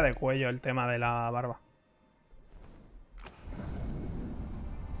ausencia de cuello el tema de la barba.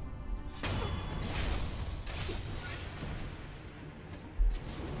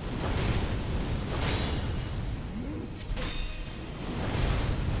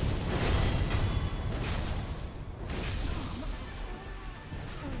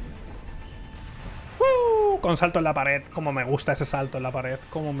 Con salto en la pared. Cómo me gusta ese salto en la pared.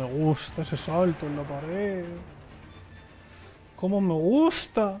 Cómo me gusta ese salto en la pared. Cómo me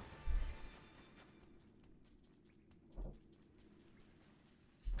gusta.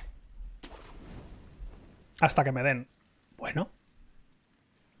 hasta que me den. Bueno.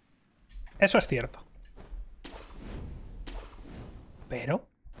 Eso es cierto. Pero...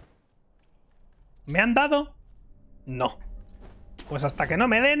 ¿me han dado? No. Pues hasta que no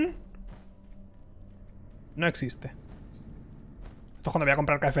me den... no existe. Esto es cuando voy a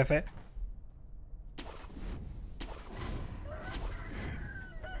comprar KFC.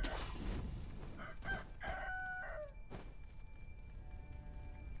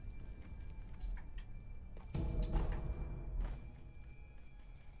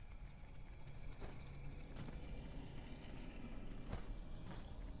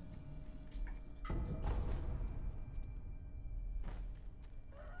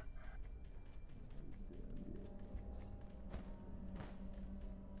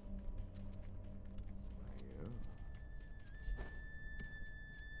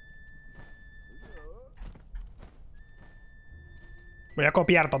 Voy a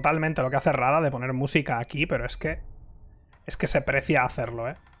copiar totalmente lo que hace Rada de poner música aquí, pero es que... es que se precia hacerlo,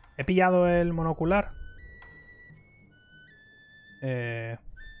 ¿eh? He pillado el monocular.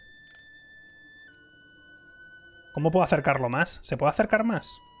 ¿Cómo puedo acercarlo más? ¿Se puede acercar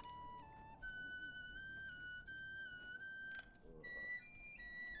más?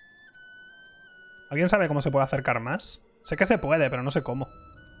 ¿Alguien sabe cómo se puede acercar más? Sé que se puede, pero no sé cómo.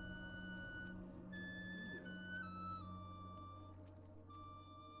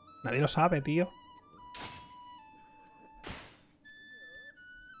 Nadie lo sabe, tío.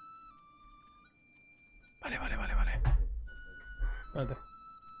 Vale. Espérate.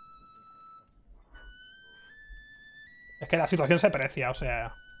 Es que la situación se precia, o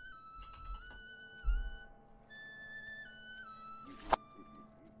sea...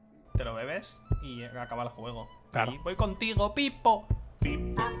 Te lo bebes y acaba el juego. Claro. Y voy contigo, Pipo.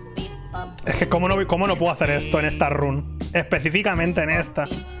 Es que ¿cómo no puedo hacer esto en esta run? Específicamente en esta.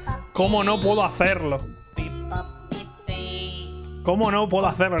 ¿Cómo no puedo hacerlo? ¿Cómo no puedo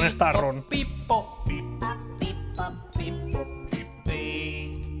hacerlo en esta run? Pipo.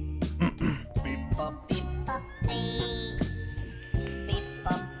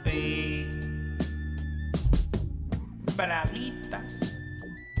 Braguitas.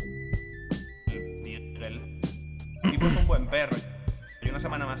 Miguel. Pipo es un buen perro. Y una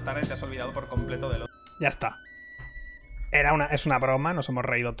semana más tarde te has olvidado por completo de lo... Ya está. Es una broma, nos hemos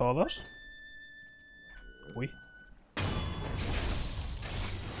reído todos. Uy.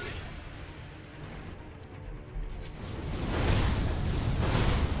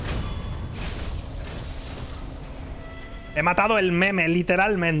 He matado el meme,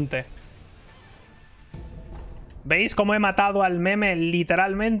 literalmente. ¿Veis cómo he matado al meme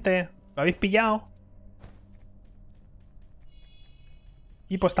literalmente? ¿Lo habéis pillado?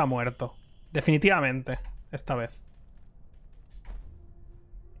 Y pues está muerto. Definitivamente. Esta vez.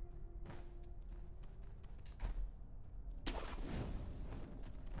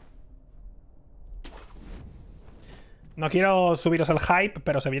 No quiero subiros el hype,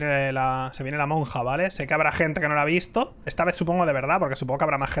 pero se viene la monja, ¿vale? Sé que habrá gente que no la ha visto. Esta vez supongo de verdad, porque supongo que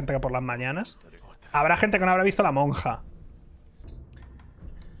habrá más gente que por las mañanas. Habrá gente que no habrá visto la monja.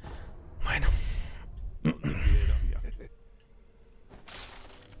 Bueno.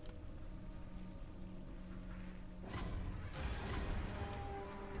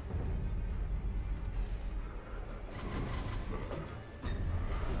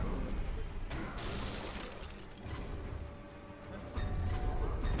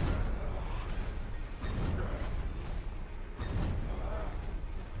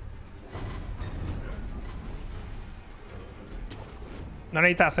 No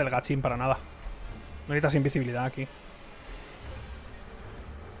necesitas el gachín para nada. No necesitas invisibilidad aquí.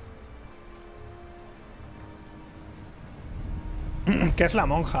 ¿Qué es la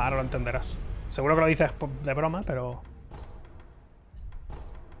monja? Ahora lo entenderás. Seguro que lo dices de broma, pero...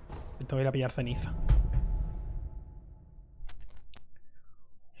 Te voy a ir a pillar ceniza.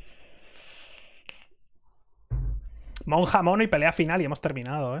 Monja, mono y pelea final y hemos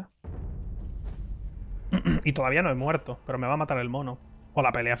terminado, ¿eh? Y todavía no he muerto, pero me va a matar el mono. O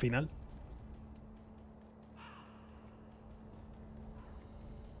la pelea final.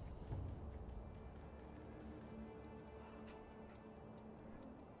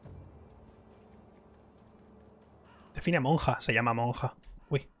 Define monja, se llama monja.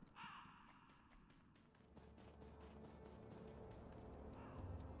 Uy.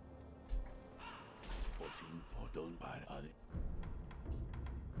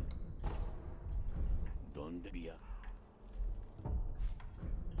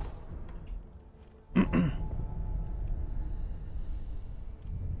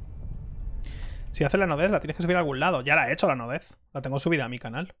 Si haces la nodez, la tienes que subir a algún lado. Ya la he hecho la nodez. La tengo subida a mi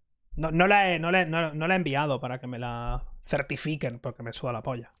canal. No la he enviado para que me la certifiquen, porque me suda la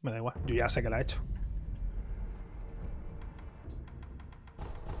polla. Me da igual, yo ya sé que la he hecho.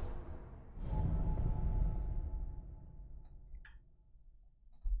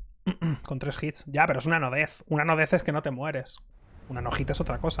 Con 3 hits. Ya, pero es una nodez. Una nodez es que no te mueres. Una no hit es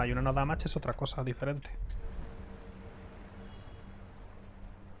otra cosa y una no damage es otra cosa diferente.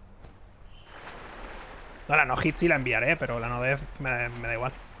 No, la no hit sí la enviaré, pero la nodez me da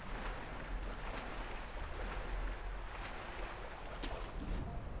igual.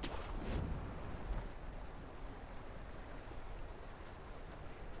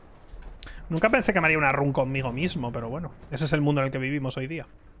 Nunca pensé que me haría una run conmigo mismo, pero bueno, ese es el mundo en el que vivimos hoy día.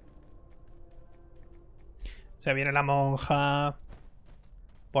 Se viene la monja.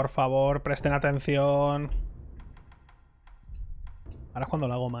 Por favor, presten atención. Ahora es cuando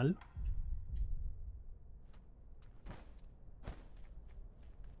lo hago mal.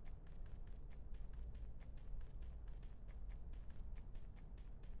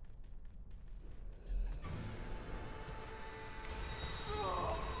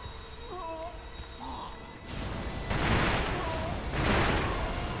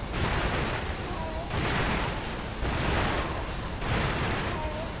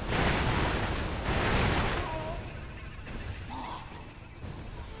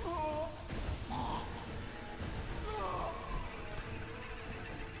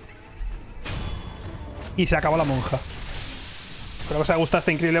 Y se acabó la monja. Espero que os haya gustado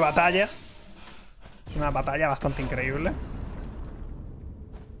esta increíble batalla. Es una batalla bastante increíble.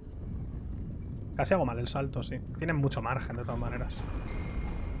 Casi hago mal el salto, sí. Tienen mucho margen, de todas maneras.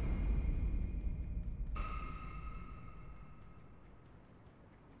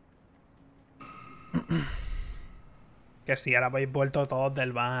 Que sí, ahora habéis vuelto todos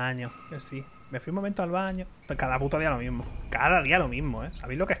del baño. Que sí. Me fui un momento al baño. Cada puto día lo mismo. Cada día lo mismo, ¿eh?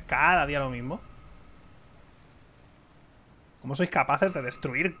 ¿Sabéis lo que es cada día lo mismo? ¿Cómo sois capaces de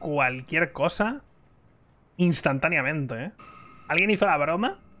destruir cualquier cosa instantáneamente, eh? Alguien hizo la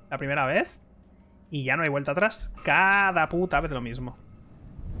broma la primera vez y ya no hay vuelta atrás. Cada puta vez lo mismo.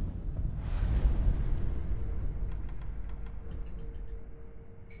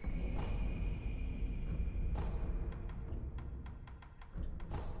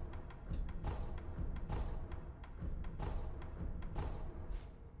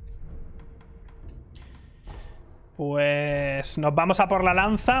 Pues nos vamos a por la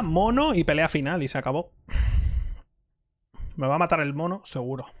lanza, mono y pelea final y se acabó. Me va a matar el mono,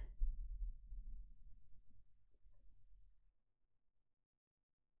 seguro.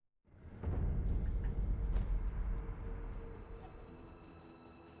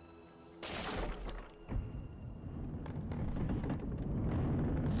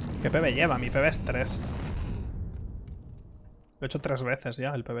 ¿Qué PB lleva? Mi PB es 3. Lo he hecho 3 veces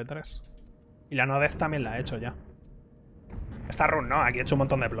ya, el PB3. Y la nodez también la he hecho ya. Esta run no, aquí he hecho un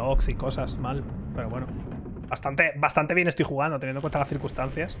montón de blocks y cosas mal. Pero bueno, bastante bien estoy jugando, teniendo en cuenta las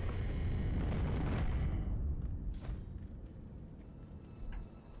circunstancias.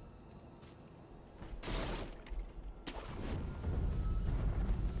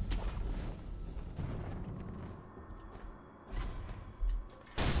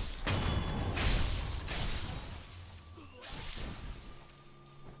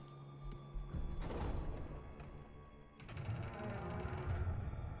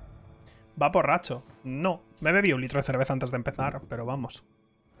 ¿Va borracho? No. Me bebí 1 litro de cerveza antes de empezar, pero vamos.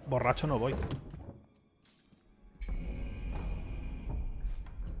 Borracho no voy.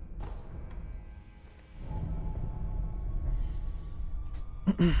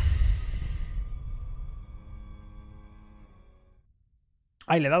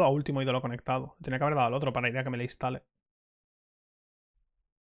 Ay, le he dado a último ídolo conectado. Tenía que haber dado al otro para ir a que me le instale.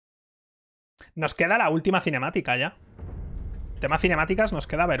 Nos queda la última cinemática ya. Tema cinemáticas nos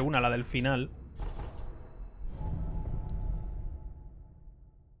queda ver una, la del final.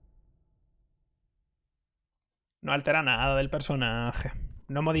 No altera nada del personaje.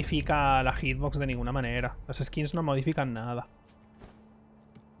 No modifica la hitbox de ninguna manera. Las skins no modifican nada.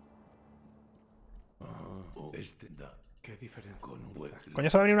 Coño,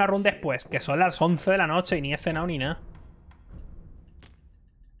 se va a venir una run después, que son las 11 de la noche y ni he cenado ni nada.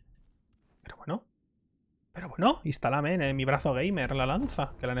 Pero bueno, instálame en mi brazo gamer la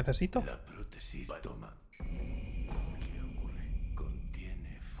lanza, que la necesito. La prótesis toma. ¿Qué ocurre?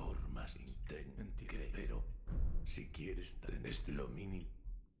 Contiene formas integrantes, pero si quieres tenés lo mini.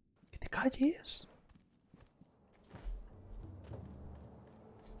 ¡Que te calles!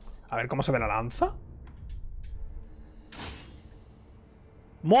 A ver cómo se ve la lanza.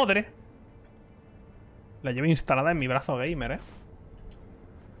 ¡Madre! La llevo instalada en mi brazo gamer, ¿eh?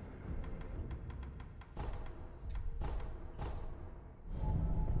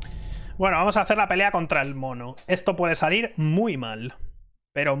 Bueno, vamos a hacer la pelea contra el mono. Esto puede salir muy mal.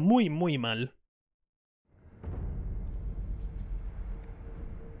 Pero muy, muy mal.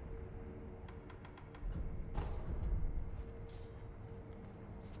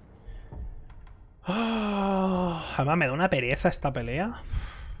 Además me da una pereza esta pelea.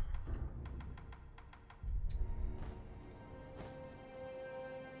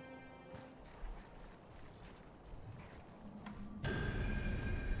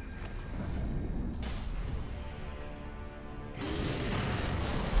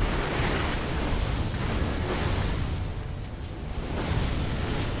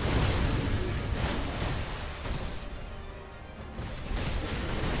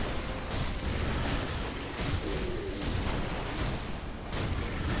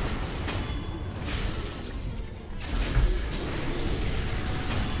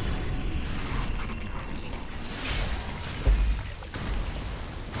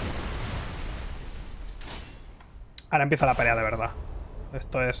 Ahora empieza la pelea de verdad.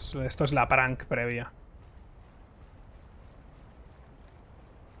 Esto es la prank previa.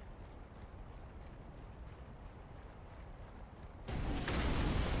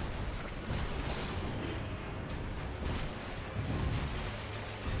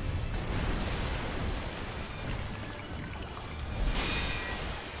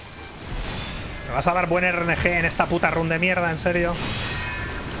 ¿Me vas a dar buen RNG en esta puta run de mierda? ¿En serio?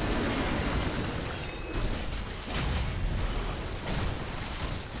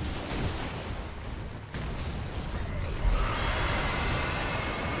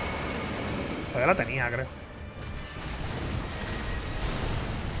 Ya la tenía, creo.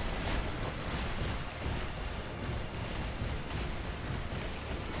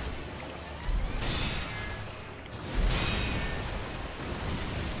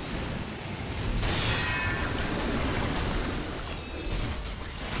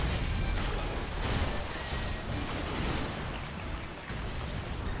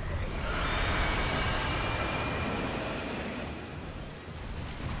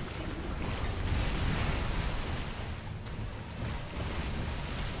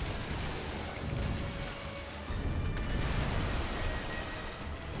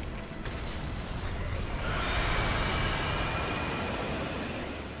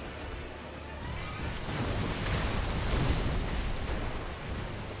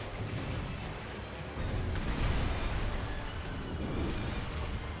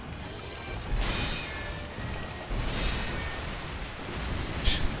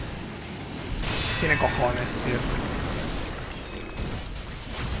 Tiene cojones, tío.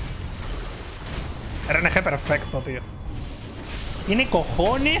 RNG perfecto, tío. Tiene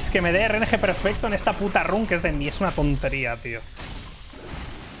cojones que me dé RNG perfecto en esta puta run que es de mí. Es una tontería, tío.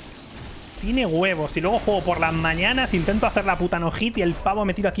 Tiene huevos. Y luego juego por las mañanas, intento hacer la puta no hit y el pavo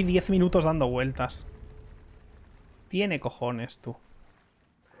me tiro aquí 10 minutos dando vueltas. Tiene cojones, tú.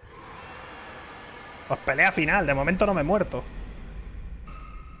 Pues pelea final. De momento no me he muerto.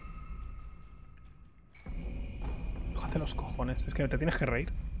 Bájate los cojones. Es que te tienes que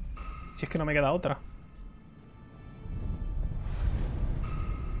reír. Si es que no me queda otra.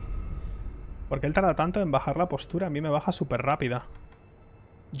 ¿Por qué él tarda tanto en bajar la postura? A mí me baja súper rápida.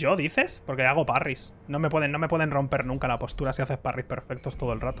 ¿Yo dices? Porque hago parries. No me pueden romper nunca la postura si haces parries perfectos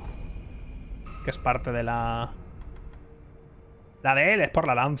todo el rato. Que es parte de la... La de él es por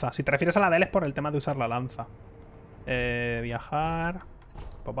la lanza. Si te refieres a la de él es por el tema de usar la lanza. Viajar...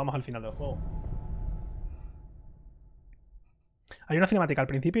 Pues vamos al final del juego. Hay una cinemática al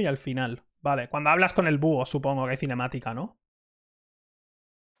principio y al final. Vale, cuando hablas con el búho supongo que hay cinemática, ¿no?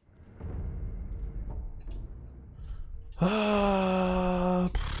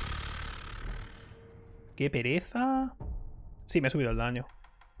 ¡Qué pereza! Sí, me he subido el daño.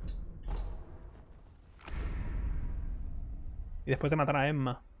 Y después de matar a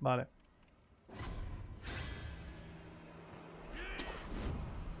Emma. Vale.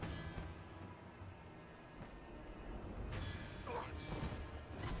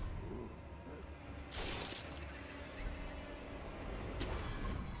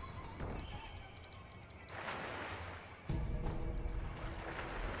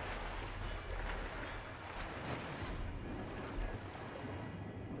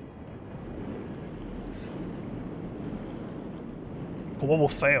 Como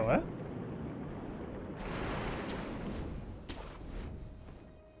buceo, ¿eh?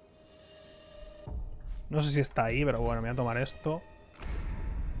 No sé si está ahí, pero bueno, me voy a tomar esto.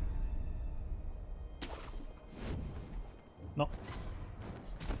 No.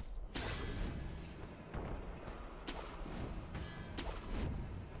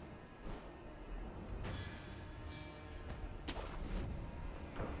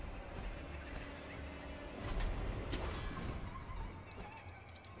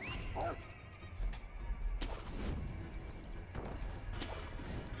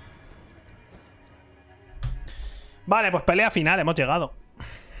 Vale, pues pelea final, hemos llegado.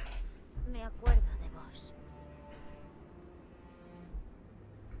 Me acuerdo de vos.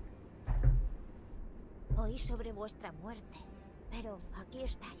 Oí sobre vuestra muerte, pero aquí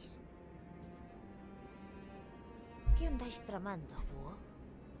estáis. ¿Qué andáis tramando, búho?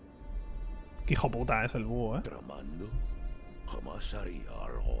 Qué hijo puta es el búho, ¿eh? ¿Tramando? Jamás haría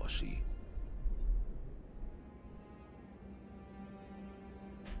algo así.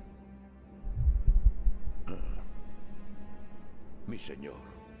 Mi señor,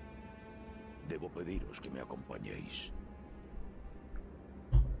 debo pediros que me acompañéis.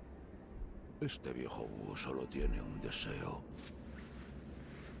 Este viejo búho solo tiene un deseo.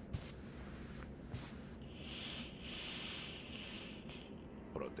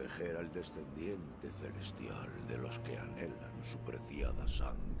 Proteger al descendiente celestial de los que anhelan su preciada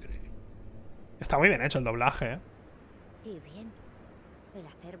sangre. Está muy bien hecho el doblaje, ¿eh? Y bien, el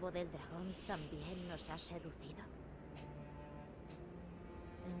acervo del dragón también nos ha seducido.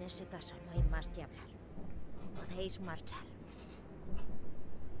 En ese caso no hay más que hablar. Podéis marchar.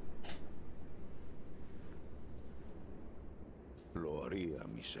 Lo haría,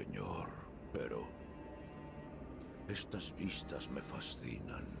 mi señor, pero estas vistas me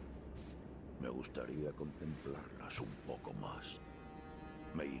fascinan. Me gustaría contemplarlas un poco más.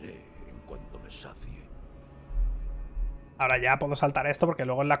 Me iré en cuanto me sacie. Ahora ya puedo saltar esto porque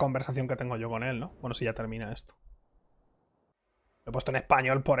luego es la conversación que tengo yo con él, ¿no? Bueno, si ya termina esto. Lo he puesto en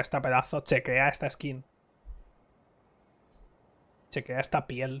español por este pedazo. Chequea esta skin. Chequea esta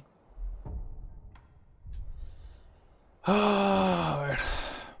piel. A ver.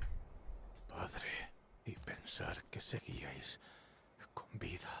 Padre, y pensar que seguíais con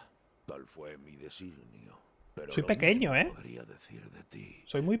vida. Tal fue mi designio. Pero Soy lo pequeño, mismo ¿eh? podría decir de ti.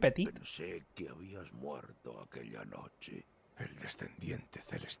 Soy muy petit. Pensé que habías muerto aquella noche. El descendiente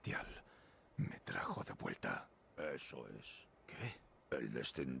celestial me trajo de vuelta. Eso es. ¿Qué? El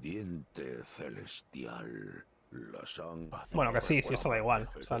descendiente celestial. La sangre. Bueno, que sí, esto da igual.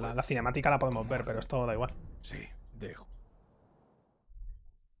 O sea, la cinemática la podemos ver, pero esto da igual. Sí, dejo.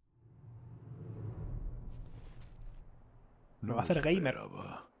 Me va a hacer gamer.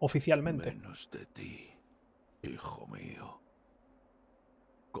 esperaba Oficialmente. menos de ti, hijo mío.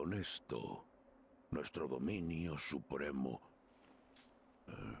 Con esto, nuestro dominio supremo.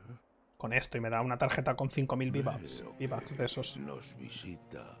 Con esto y me da una tarjeta con 5000 V-Bucks. Veo V-Bucks que de esos. nos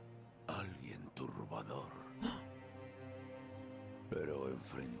visita alguien turbador. Pero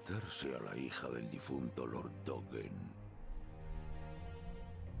enfrentarse a la hija del difunto Lord Dogen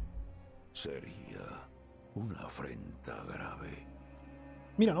sería una afrenta grave.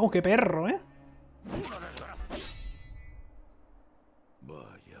 Mira, no, qué perro, ¿eh?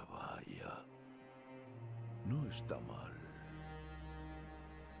 Vaya, vaya. No está mal.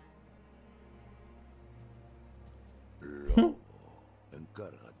 Lobo,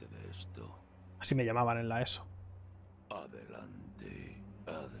 encárgate de esto. Así me llamaban en la ESO. Adelante,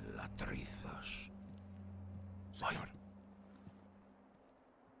 adlatrizas. Señor.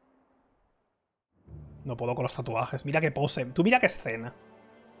 No puedo con los tatuajes. Mira qué pose. Tú mira qué escena.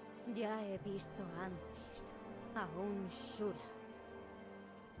 Ya he visto antes a un Shure.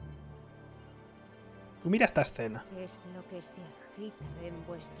 Tú mira esta escena. Es lo que se agita en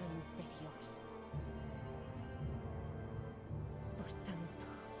vuestro interior. Por tanto,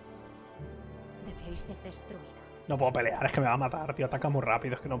 debéis ser destruidos. No puedo pelear, es que me va a matar, tío. Ataca muy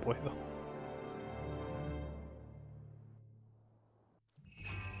rápido, es que no puedo.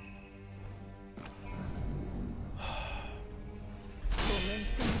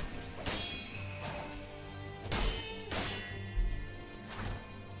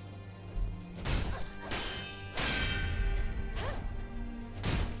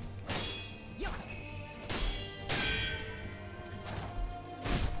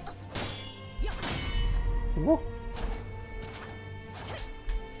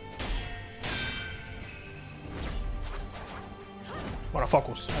 Bueno,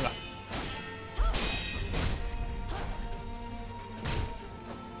 focus, venga.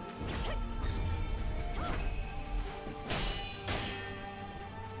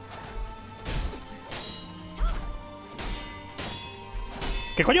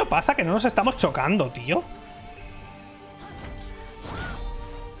 ¿Qué coño pasa? Que no nos estamos chocando, tío.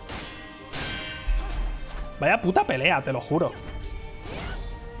 Vaya puta pelea, te lo juro.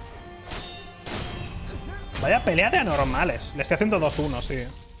 Vaya pelea de anormales. Le estoy haciendo 2-1, sí.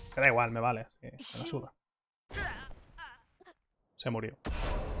 Que da igual, me vale. Sí, me la suda. Se murió.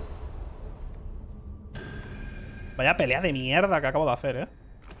 Vaya pelea de mierda que acabo de hacer,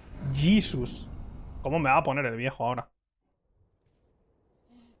 Jesus. ¿Cómo me va a poner el viejo ahora?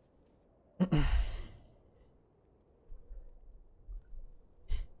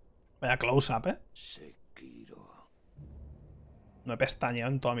 Vaya close-up, ¿eh? Sekiro. No he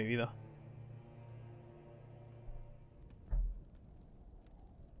pestañeado en toda mi vida.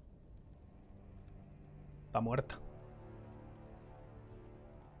 Está muerta.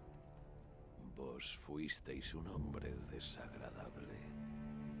 Vos fuisteis un hombre desagradable.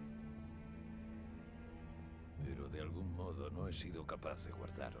 Pero de algún modo no he sido capaz de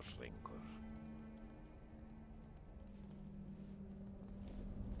guardaros rencor.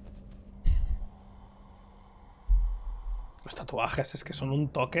 Los tatuajes es que son un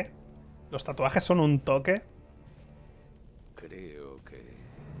toque. Los tatuajes son un toque. Creo que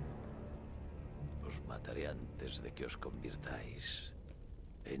os mataré antes de que os convirtáis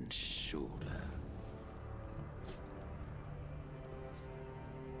en Shure.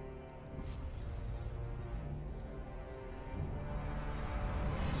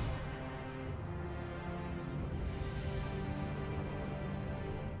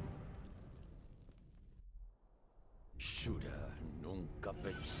 Shure, nunca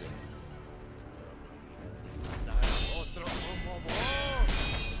pensé matar a otro como vos.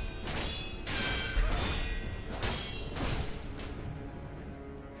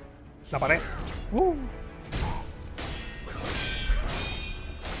 La pared.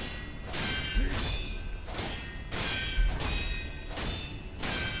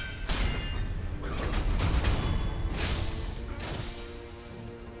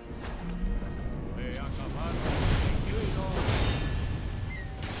 He acabado contigo.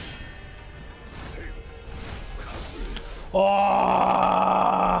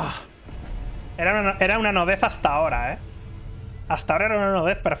 ¡Oh! Era una nodez hasta ahora, ¿eh? Hasta ahora era una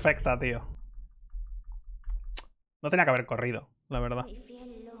nodez perfecta, tío. No tenía que haber corrido, la verdad. Mi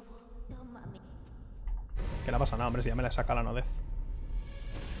fiel lobo, tómame. ¿Qué le pasa? Nada, hombre, si ya me la saca la nodez.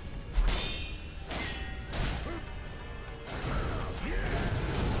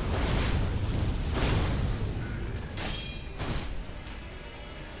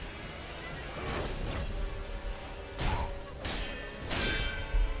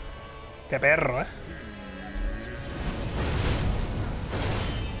 Qué perro, ¿eh?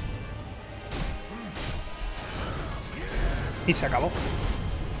 Y se acabó.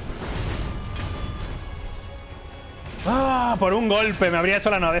 ¡Ah! Por un golpe. Me habría hecho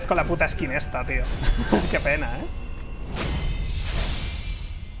la nodez con la puta skin esta, tío. Qué pena, ¿eh?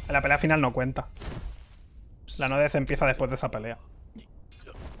 La pelea final no cuenta. La nodez empieza después de esa pelea.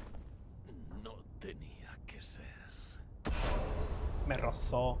 No tenía que ser. Me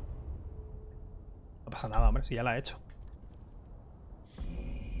rozó. No pasa nada, hombre, si ya la he hecho.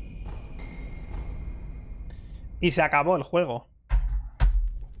 Y se acabó el juego.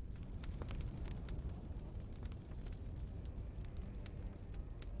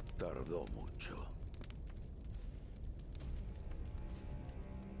 Tardó mucho.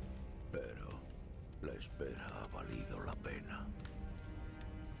 Pero la espera ha valido la pena.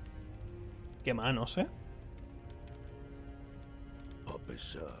 Qué manos, ¿eh? A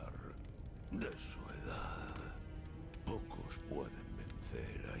pesar de su edad, pocos pueden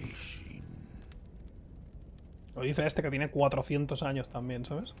vencer a Ishin. Lo dice este que tiene 400 años también,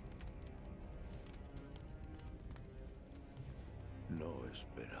 ¿sabes? No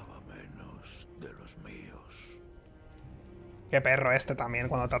esperaba menos de los míos. Qué perro este también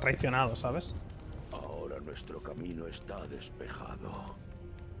cuando te ha traicionado, ¿sabes? Ahora nuestro camino está despejado.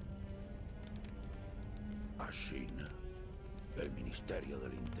 Ashin, el Ministerio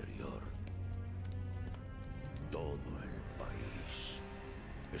del Interior, todo el país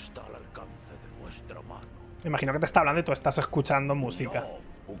está al alcance de nuestra mano. Me imagino que te está hablando y tú estás escuchando música.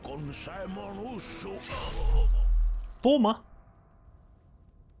 Toma.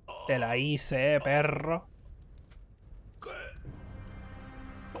 Te la hice, perro.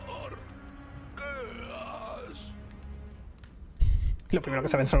 Lo primero que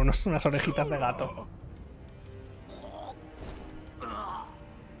se ven son unas orejitas de gato.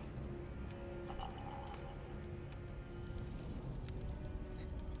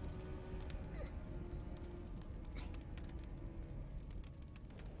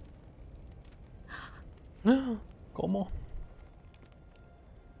 ¿Cómo?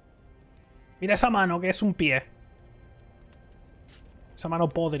 Mira esa mano, que es un pie. Esa mano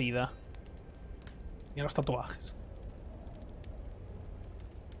podrida. Mira los tatuajes.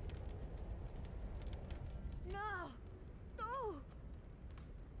 ¡No! ¡Tú!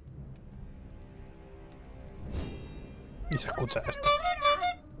 Y se escucha esto.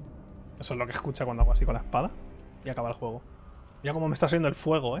 Eso es lo que escucha cuando hago así con la espada. Y acaba el juego. Mira cómo me está saliendo el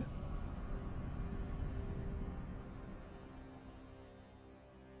fuego, ¿eh?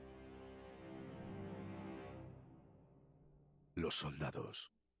 Los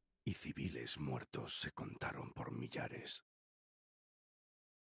soldados y civiles muertos se contaron por millares.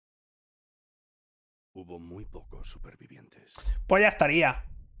 Hubo muy pocos supervivientes. Pues ya estaría.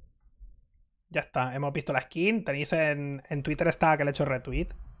 Ya está, hemos visto la skin. Tenéis en Twitter está que le he hecho retweet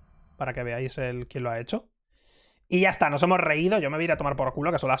para que veáis quién lo ha hecho. Y ya está, nos hemos reído. Yo me voy a ir a tomar por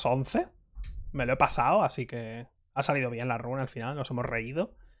culo, que son las 11. Me lo he pasado, así que ha salido bien la run al final. Nos hemos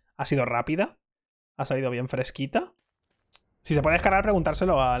reído. Ha sido rápida. Ha salido bien fresquita. Si se puede descargar,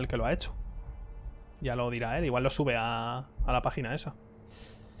 preguntárselo al que lo ha hecho. Ya lo dirá él. Igual lo sube a la página esa.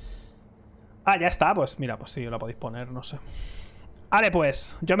 Ah, ya está. Pues mira, pues sí, lo podéis poner, no sé. Vale,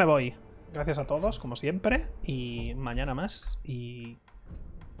 pues yo me voy. Gracias a todos, como siempre. Y mañana más. Y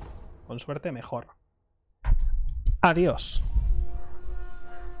con suerte mejor. Adiós.